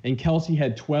 20, and Kelsey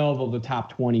had 12 of the top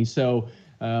 20. So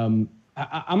I'm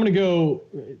going to go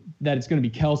that it's going to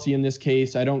be Kelsey in this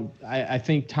case. I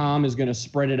think Tom is going to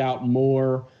spread it out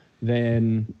more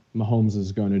than Mahomes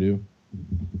is going to do.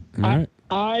 All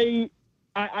right.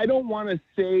 I don't want to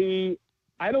say,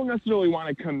 I don't necessarily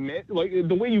want to commit, like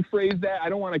the way you phrase that, I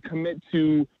don't want to commit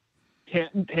to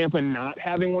Tampa not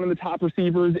having one of the top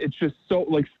receivers. It's just so,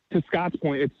 like, to Scott's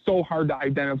point, it's so hard to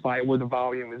identify where the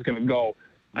volume is going to go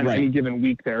on any given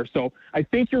week there. So I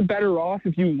think you're better off,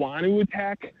 if you want to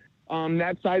attack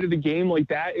that side of the game like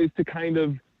that, is to kind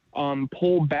of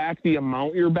pull back the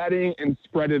amount you're betting and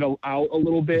spread it out a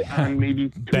little bit on maybe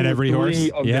bet every horse.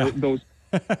 Those.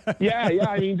 Yeah.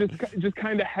 I mean, just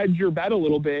kind of hedge your bet a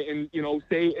little bit, and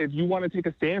say if you want to take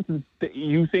a stance that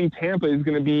you think Tampa is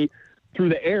going to be through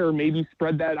the air, maybe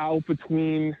spread that out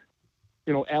between,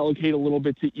 allocate a little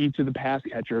bit to each of the pass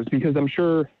catchers, because I'm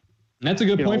sure that's a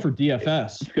good point for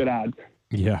DFS. It's good odds.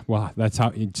 Yeah, well, that's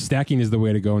how stacking is the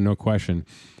way to go, no question.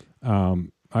 All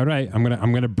right, I'm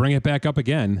gonna bring it back up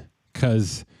again,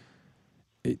 because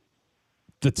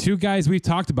the two guys we've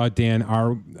talked about, Dan,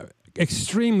 are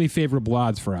extremely favorable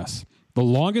odds for us. The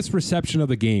longest reception of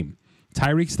the game,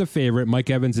 Tyreek's the favorite. Mike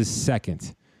Evans is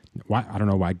second. Why? I don't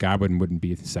know why Godwin wouldn't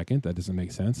be second. That doesn't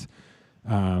make sense.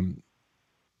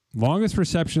 Longest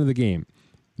reception of the game,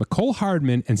 Mecole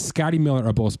Hardman and Scotty Miller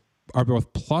are both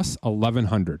plus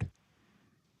 1,100.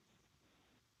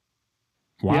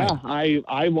 Why? Yeah,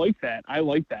 I like that.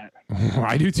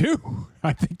 I do too.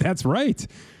 I think that's right.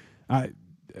 I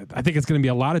think it's going to be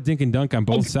a lot of dink and dunk on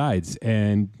both sides,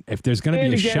 and if there's going to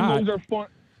be a shot. Those are fun.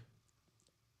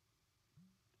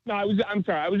 No, I'm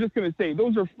sorry. I was just going to say,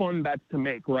 those are fun bets to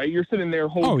make, right? You're sitting there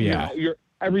hoping. Oh yeah. You're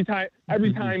every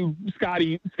time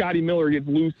Scotty Miller gets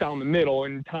loose down the middle,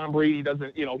 and Tom Brady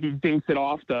doesn't, he dinks it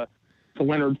off to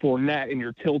Leonard Fournette, and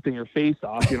you're tilting your face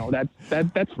off.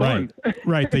 That's fun.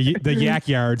 Right. The yak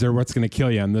yards are what's going to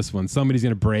kill you on this one. Somebody's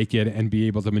going to break it and be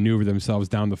able to maneuver themselves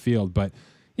down the field. But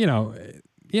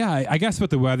yeah, I guess with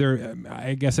the weather,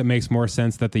 I guess it makes more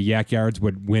sense that the yak yards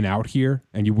would win out here,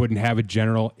 and you wouldn't have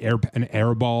an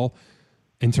air ball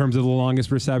in terms of the longest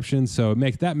reception. So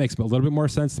that makes a little bit more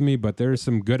sense to me. But there's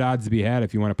some good odds to be had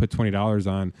if you want to put $20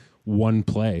 on one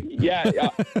play. Yeah.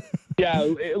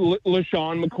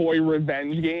 LaShawn McCoy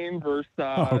revenge game versus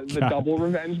the double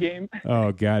revenge game.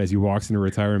 Oh God, as he walks into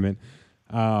retirement.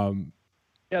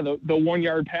 Yeah, the 1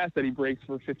 yard pass that he breaks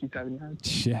for 57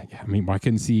 yards. Yeah. I mean, why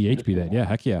couldn't CEH be that? Yeah,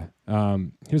 heck yeah.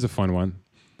 Here's a fun one.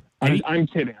 I'm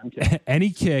kidding.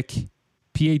 Any kick,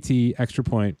 PAT, extra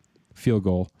point, field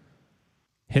goal,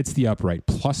 hits the upright,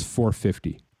 plus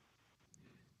 450.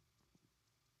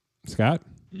 Scott?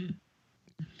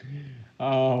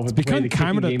 Oh, it's become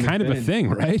kind of a thing,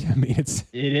 right? I mean, it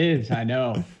is. I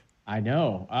know. I'd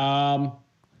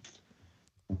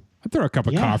throw a cup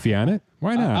of coffee on it.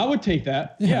 Why not? I would take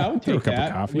that. Yeah, I would take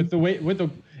that. Cup of coffee. With the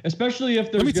especially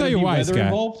if there's going to be weather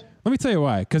involved. Let me tell you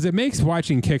why. Because it makes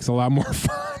watching kicks a lot more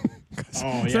fun.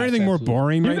 Is there anything more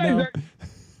boring right now?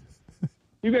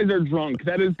 You guys are drunk.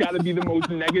 That has got to be the most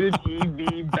negative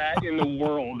EV bet in the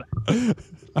world.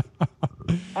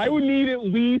 I would need at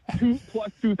least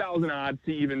plus 2,000 odds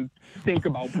to even think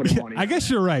about putting money. I guess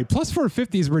you're right. Plus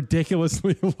 450 is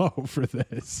ridiculously low for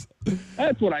this.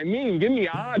 That's what I mean. Give me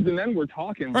odds, and then we're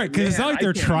talking. Right, because it's not like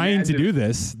they're trying to do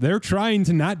this. They're trying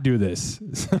to not do this.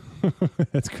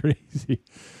 That's crazy.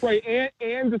 Right,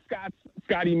 and to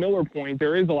Scotty Miller point,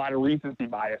 there is a lot of recency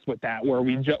bias with that, where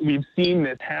we've seen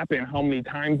this happen how many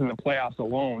times in the playoffs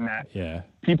alone that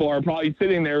people are probably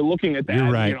sitting there looking at that.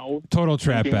 You're right. You know, total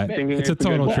trap bet. It's a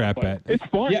total trap bet. It's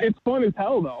fun. Yeah. It's fun as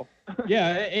hell, though. Yeah,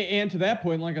 and to that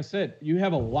point, like I said, you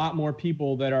have a lot more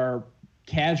people that are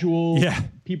casual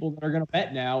people that are going to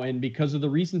bet now, and because of the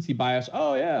recency bias,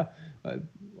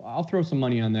 I'll throw some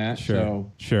money on that.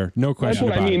 Sure, no question.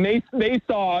 That's what I mean. They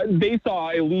saw at least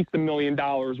 $1 million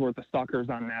worth of suckers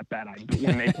on that bet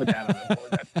when they put that on the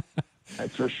board.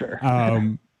 That's for sure.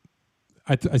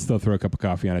 I still throw a cup of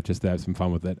coffee on it just to have some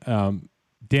fun with it.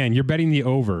 Dan, you're betting the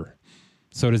over.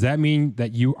 So does that mean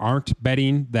that you aren't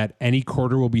betting that any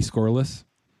quarter will be scoreless?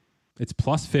 It's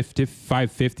plus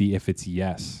 550 if it's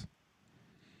yes.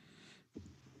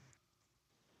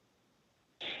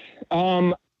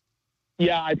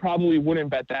 Yeah, I probably wouldn't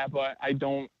bet that, but I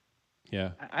don't. Yeah.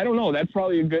 I don't know. That's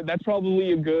probably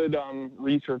a good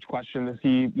research question to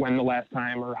see when the last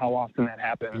time or how often that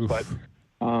happens. Oof.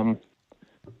 But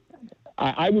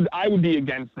I would be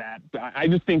against that. I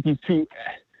just think these two.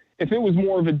 If it was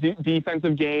more of a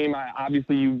defensive game,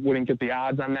 obviously you wouldn't get the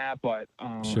odds on that. But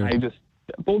sure.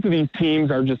 Both of these teams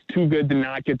are just too good to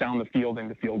not get down the field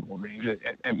into field goal range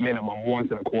at minimum once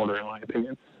in a quarter, in my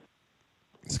opinion.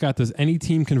 Scott, does any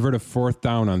team convert a fourth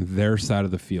down on their side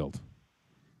of the field?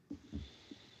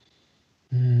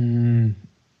 I'm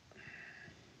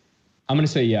going to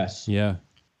say yes. Yeah.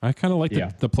 I kind of like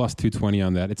the plus 220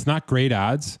 on that. It's not great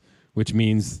odds, which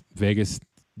means Vegas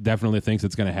definitely thinks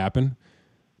it's going to happen.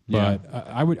 But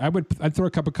I'd throw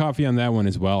a cup of coffee on that one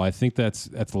as well. I think that's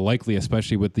likely,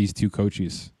 especially with these two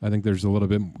coaches. I think there's a little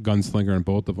bit gunslinger in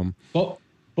both of them.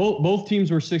 Both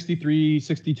teams were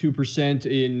 62%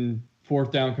 in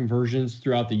fourth down conversions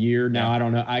throughout the year. Now I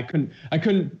don't know. I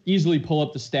couldn't easily pull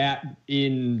up the stat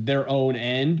in their own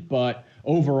end, but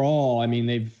overall, I mean,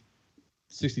 they've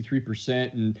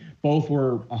 63%, and both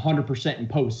were 100% in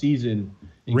postseason.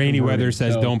 Rainy weather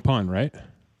says don't punt, right?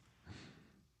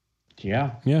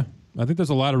 Yeah. Yeah. I think there's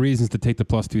a lot of reasons to take the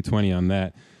plus 220 on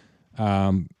that.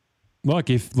 Look,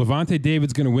 if Levante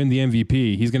David's going to win the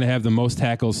MVP, he's going to have the most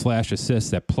tackles /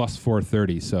 assists at plus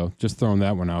 430. So just throwing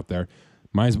that one out there.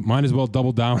 Might as well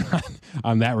double down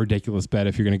on that ridiculous bet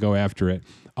if you're going to go after it.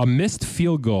 A missed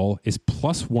field goal is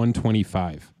plus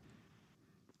 125.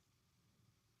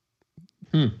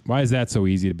 Why is that so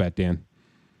easy to bet, Dan?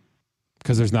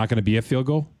 Because there's not going to be a field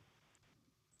goal?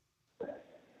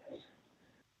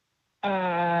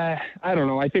 I don't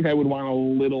know. I think I would want a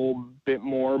little bit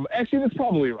more. But actually, that's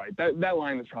probably right. That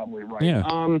line is probably right.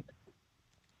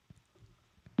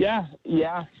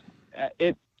 Yeah.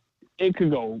 It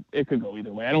could go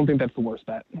either way. I don't think that's the worst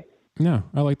bet. No,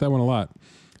 I like that one a lot.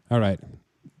 All right.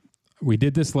 We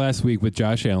did this last week with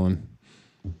Josh Allen,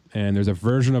 and there's a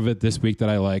version of it this week that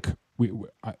I like.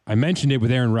 I mentioned it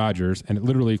with Aaron Rodgers, and it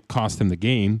literally cost him the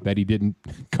game that he didn't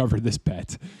cover this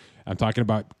bet. I'm talking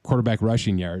about quarterback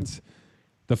rushing yards.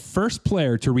 The first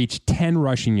player to reach 10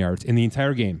 rushing yards in the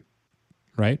entire game,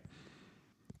 right?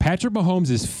 Patrick Mahomes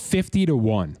is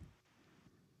 50-1.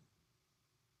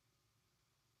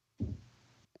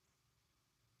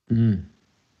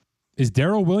 Is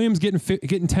Darrell Williams getting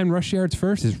 10 rush yards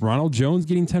first? Is Ronald Jones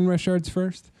getting 10 rush yards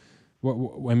first?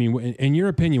 I mean, in your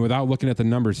opinion, without looking at the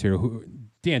numbers here,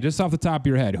 Dan, just off the top of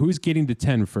your head, who's getting to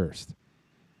 10 first?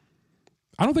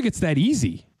 I don't think it's that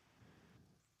easy.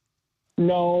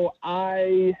 No,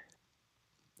 I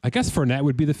guess Fournette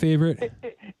would be the favorite.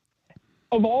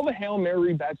 Of all the Hail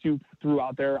Mary bets you threw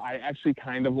out there, I actually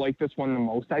kind of like this one the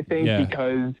most, I think,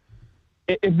 because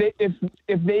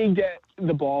if they get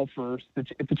the ball first,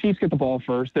 if the Chiefs get the ball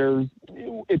first,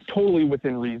 it's totally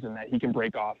within reason that he can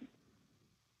break off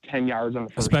 10 yards on the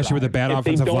first Especially drive. With a bad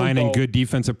offensive line and good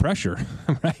defensive pressure,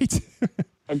 right?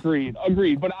 Agreed.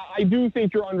 But I do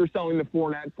think you're underselling the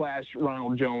Fournette /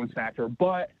 Ronald Jones factor,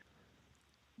 but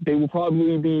they will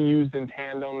probably be used in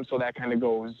tandem, so that kind of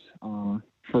goes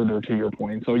further to your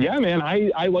point. So, yeah, man,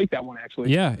 I like that one,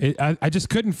 actually. Yeah, I just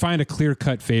couldn't find a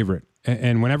clear-cut favorite.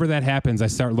 And whenever that happens, I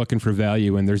start looking for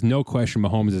value, and there's no question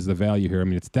Mahomes is the value here. I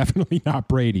mean, it's definitely not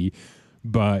Brady,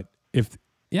 but if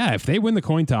yeah, if they win the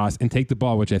coin toss and take the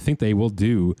ball, which I think they will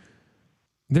do,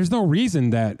 there's no reason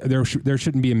that there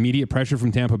shouldn't be immediate pressure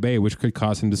from Tampa Bay, which could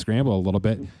cause him to scramble a little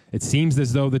bit. It seems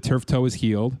as though the turf toe is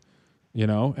healed. You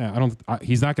know,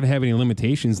 he's not going to have any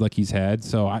limitations like he's had.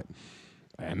 So,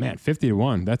 man,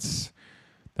 50-1, that's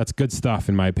good stuff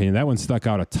in my opinion. That one stuck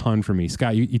out a ton for me.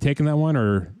 Scott, you taking that one,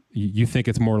 or you think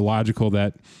it's more logical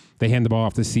that they hand the ball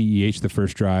off to CEH the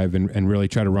first drive and really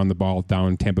try to run the ball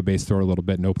down Tampa Bay's throat a little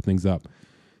bit and open things up?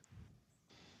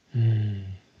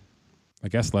 I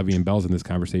guess Levy and Bell's in this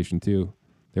conversation too.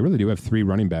 They really do have 3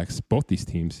 running backs, both these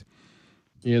teams.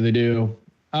 Yeah, they do.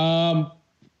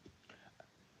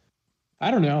 I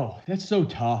don't know. That's so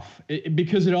tough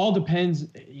because it all depends.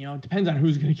 You know, it depends on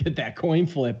who's going to get that coin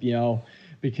flip. You know,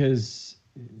 because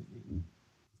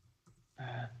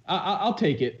I'll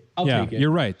take it. I'll take it.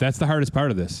 You're right. That's the hardest part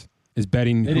of this is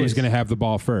betting who's going to have the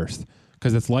ball first,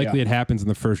 because it's likely it happens in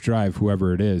the first drive,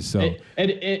 whoever it is. So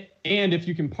and if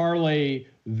you can parlay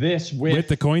this with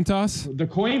the coin toss,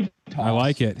 I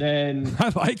like it. Then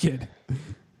I like it.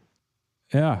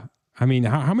 Yeah. I mean,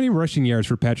 how many rushing yards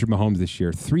for Patrick Mahomes this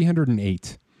year?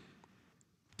 308.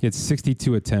 He had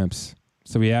 62 attempts.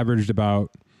 So he averaged about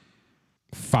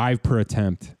 5 per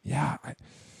attempt. Yeah.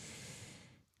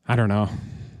 I don't know.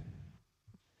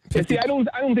 See, I don't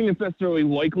think it's necessarily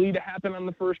likely to happen on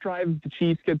the first drive if the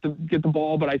Chiefs get the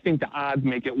ball, but I think the odds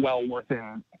make it well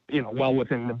within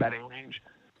the betting range.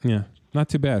 Yeah, not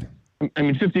too bad. I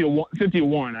mean,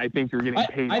 50-1, I think you're getting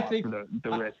paid for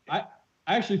the risk. I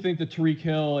actually think the Tyreek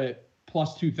Hill at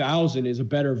plus 2,000 is a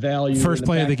better value. First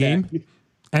play of the game?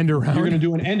 End around? You're going to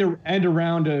do an end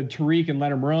around to Tyreek and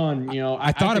let him run. You know,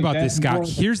 I thought about this, Scott.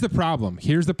 Here's the problem.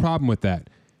 Here's the problem with that.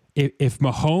 If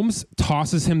Mahomes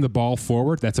tosses him the ball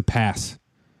forward, that's a pass.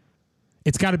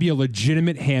 It's got to be a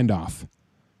legitimate handoff.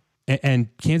 And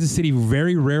Kansas City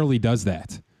very rarely does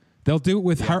that. They'll do it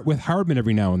with Hardman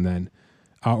every now and then,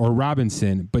 or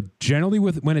Robinson. But generally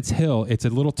when it's Hill, it's a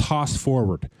little toss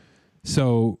forward.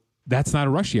 So that's not a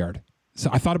rush yard. So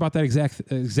I thought about that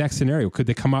exact scenario. Could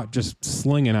they come out just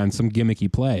slinging on some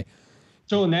gimmicky play?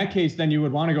 So in that case, then you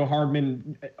would want to go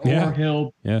Hardman or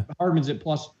Hill. Yeah. Hardman's at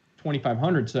plus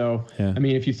 2,500. So, I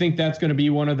mean, if you think that's going to be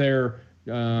one of their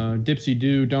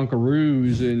dipsy-do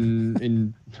dunkaroos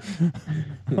and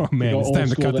oh, man, it's time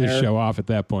to cut this show off at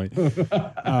that point.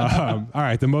 All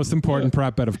right, the most important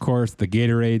prop bet, of course, the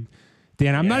Gatorade.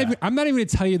 Dan, I'm not even going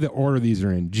to tell you the order these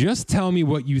are in. Just tell me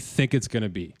what you think it's going to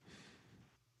be.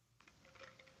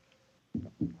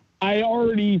 I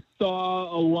already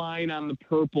saw a line on the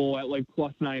purple at like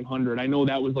plus 900. I know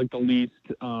that was like the least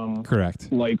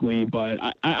correct likely, but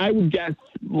I would guess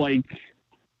like,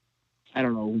 I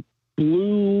don't know,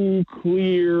 blue,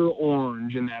 clear,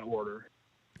 orange in that order.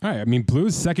 All right. I mean,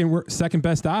 blue's second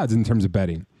best odds in terms of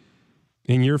betting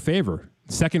in your favor.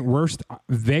 Second worst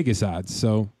Vegas odds.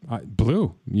 So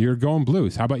blue, you're going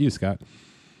blues. How about you, Scott?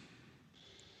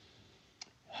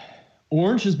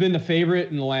 Orange has been the favorite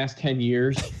in the last 10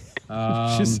 years.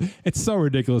 It's so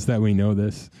ridiculous that we know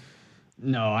this.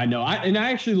 No, I know. I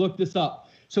actually looked this up.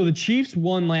 So the Chiefs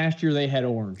won last year. They had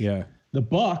orange. Yeah. The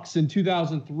Bucs in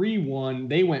 2003 won.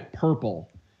 They went purple.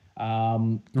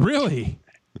 Really?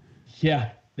 Yeah,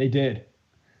 they did.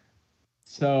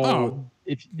 So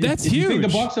if huge. You think the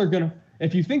Bucs are gonna,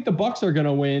 if you think the Bucs are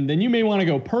gonna win, then you may want to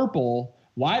go purple.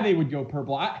 Why they would go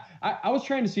purple? I was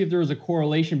trying to see if there was a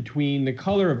correlation between the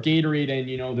color of Gatorade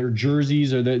and their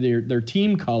jerseys or their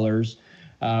team colors.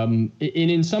 And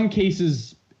in some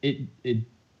cases it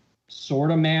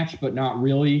sort of matched, but not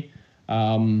really.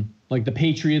 Like the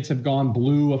Patriots have gone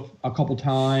blue a couple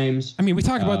times. I mean, we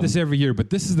talk about this every year, but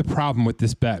this is the problem with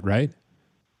this bet, right?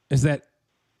 Is that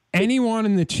anyone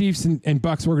in the Chiefs and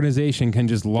Bucs organization can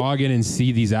just log in and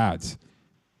see these odds.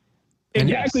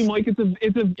 Exactly, Mike.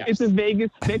 It's a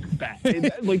Vegas fixed bet.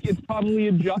 It's probably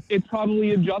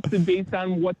adjusted based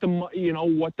on what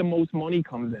the most money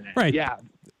comes in at. Right. Yeah.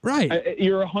 Right.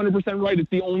 You're 100% right. It's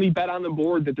the only bet on the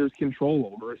board that there's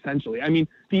control over, essentially. I mean,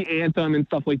 the anthem and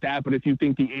stuff like that. But if you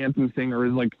think the anthem singer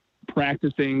is like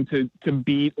practicing to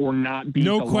beat or not beat,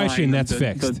 no question, that's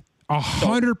fixed.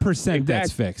 100%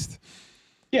 that's fixed.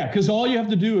 Yeah, because all you have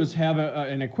to do is have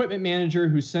an equipment manager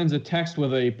who sends a text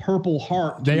with a purple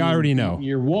heart. They already know.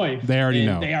 Your wife. They already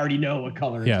know. They already know what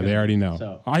color. Yeah, they already know.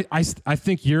 So. I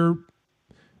think you're.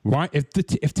 Why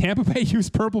if Tampa Bay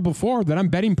used purple before, then I'm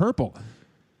betting purple.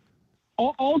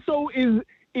 Also, is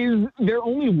there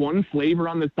only one flavor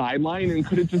on the sideline, and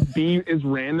could it just be as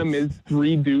random as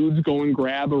 3 dudes go and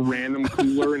grab a random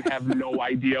cooler and have no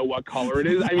idea what color it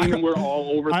is? I mean, we're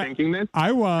all overthinking this.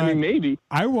 I mean, maybe.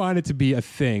 I want it to be a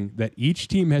thing that each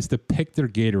team has to pick their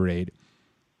Gatorade,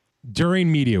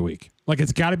 during media week. Like,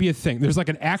 it's got to be a thing. There's like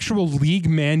an actual league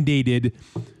mandated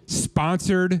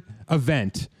sponsored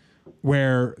event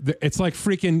where it's like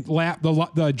freaking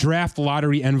the draft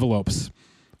lottery envelopes,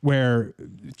 where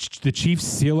the Chiefs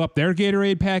seal up their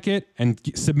Gatorade packet and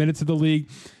submit it to the league,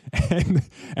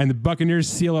 and the Buccaneers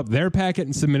seal up their packet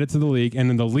and submit it to the league, and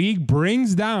then the league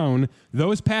brings down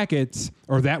those packets,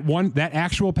 or that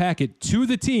actual packet, to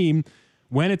the team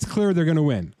when it's clear they're going to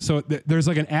win. So there's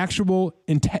like an actual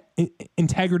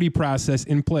integrity process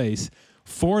in place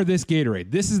for this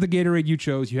Gatorade. This is the Gatorade you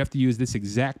chose. You have to use this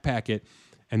exact packet,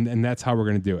 and that's how we're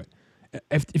going to do it.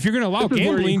 If you're going to allow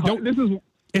gambling,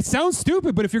 it sounds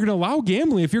stupid, but if you're going to allow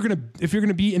gambling, if you're going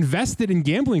to be invested in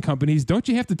gambling companies, don't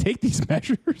you have to take these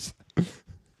measures?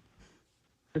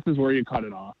 This is where you cut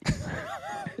it off.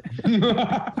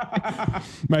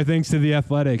 My thanks to The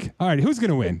Athletic. All right, who's going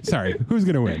to win? Sorry, who's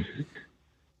going to win?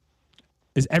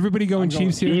 Is everybody going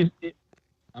Chiefs here?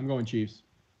 I'm going Chiefs.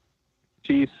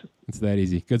 Chiefs. It's that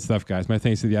easy. Good stuff, guys. My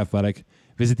thanks to The Athletic.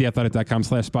 Visit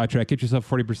theathletic.com/SpotTrack. Get yourself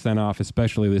 40% off,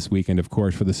 especially this weekend, of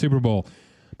course, for the Super Bowl.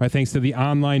 My thanks to the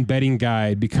online betting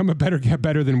guide. Become a get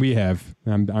better than we have.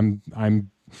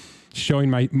 I'm showing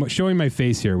my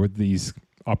face here with these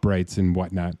uprights and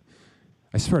whatnot.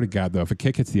 I swear to God, though, if a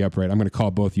kick hits the upright, I'm going to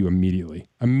call both of you immediately.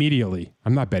 Immediately.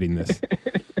 I'm not betting this.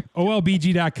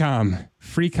 OLBG.com.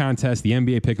 Free contest, the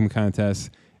NBA Pick'em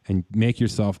contest, and make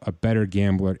yourself a better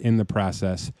gambler in the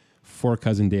process. For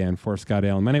Cousin Dan, for Scott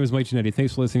Allen. My name is Mike Giannetti.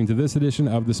 Thanks for listening to this edition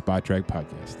of the Spot Track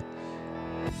Podcast.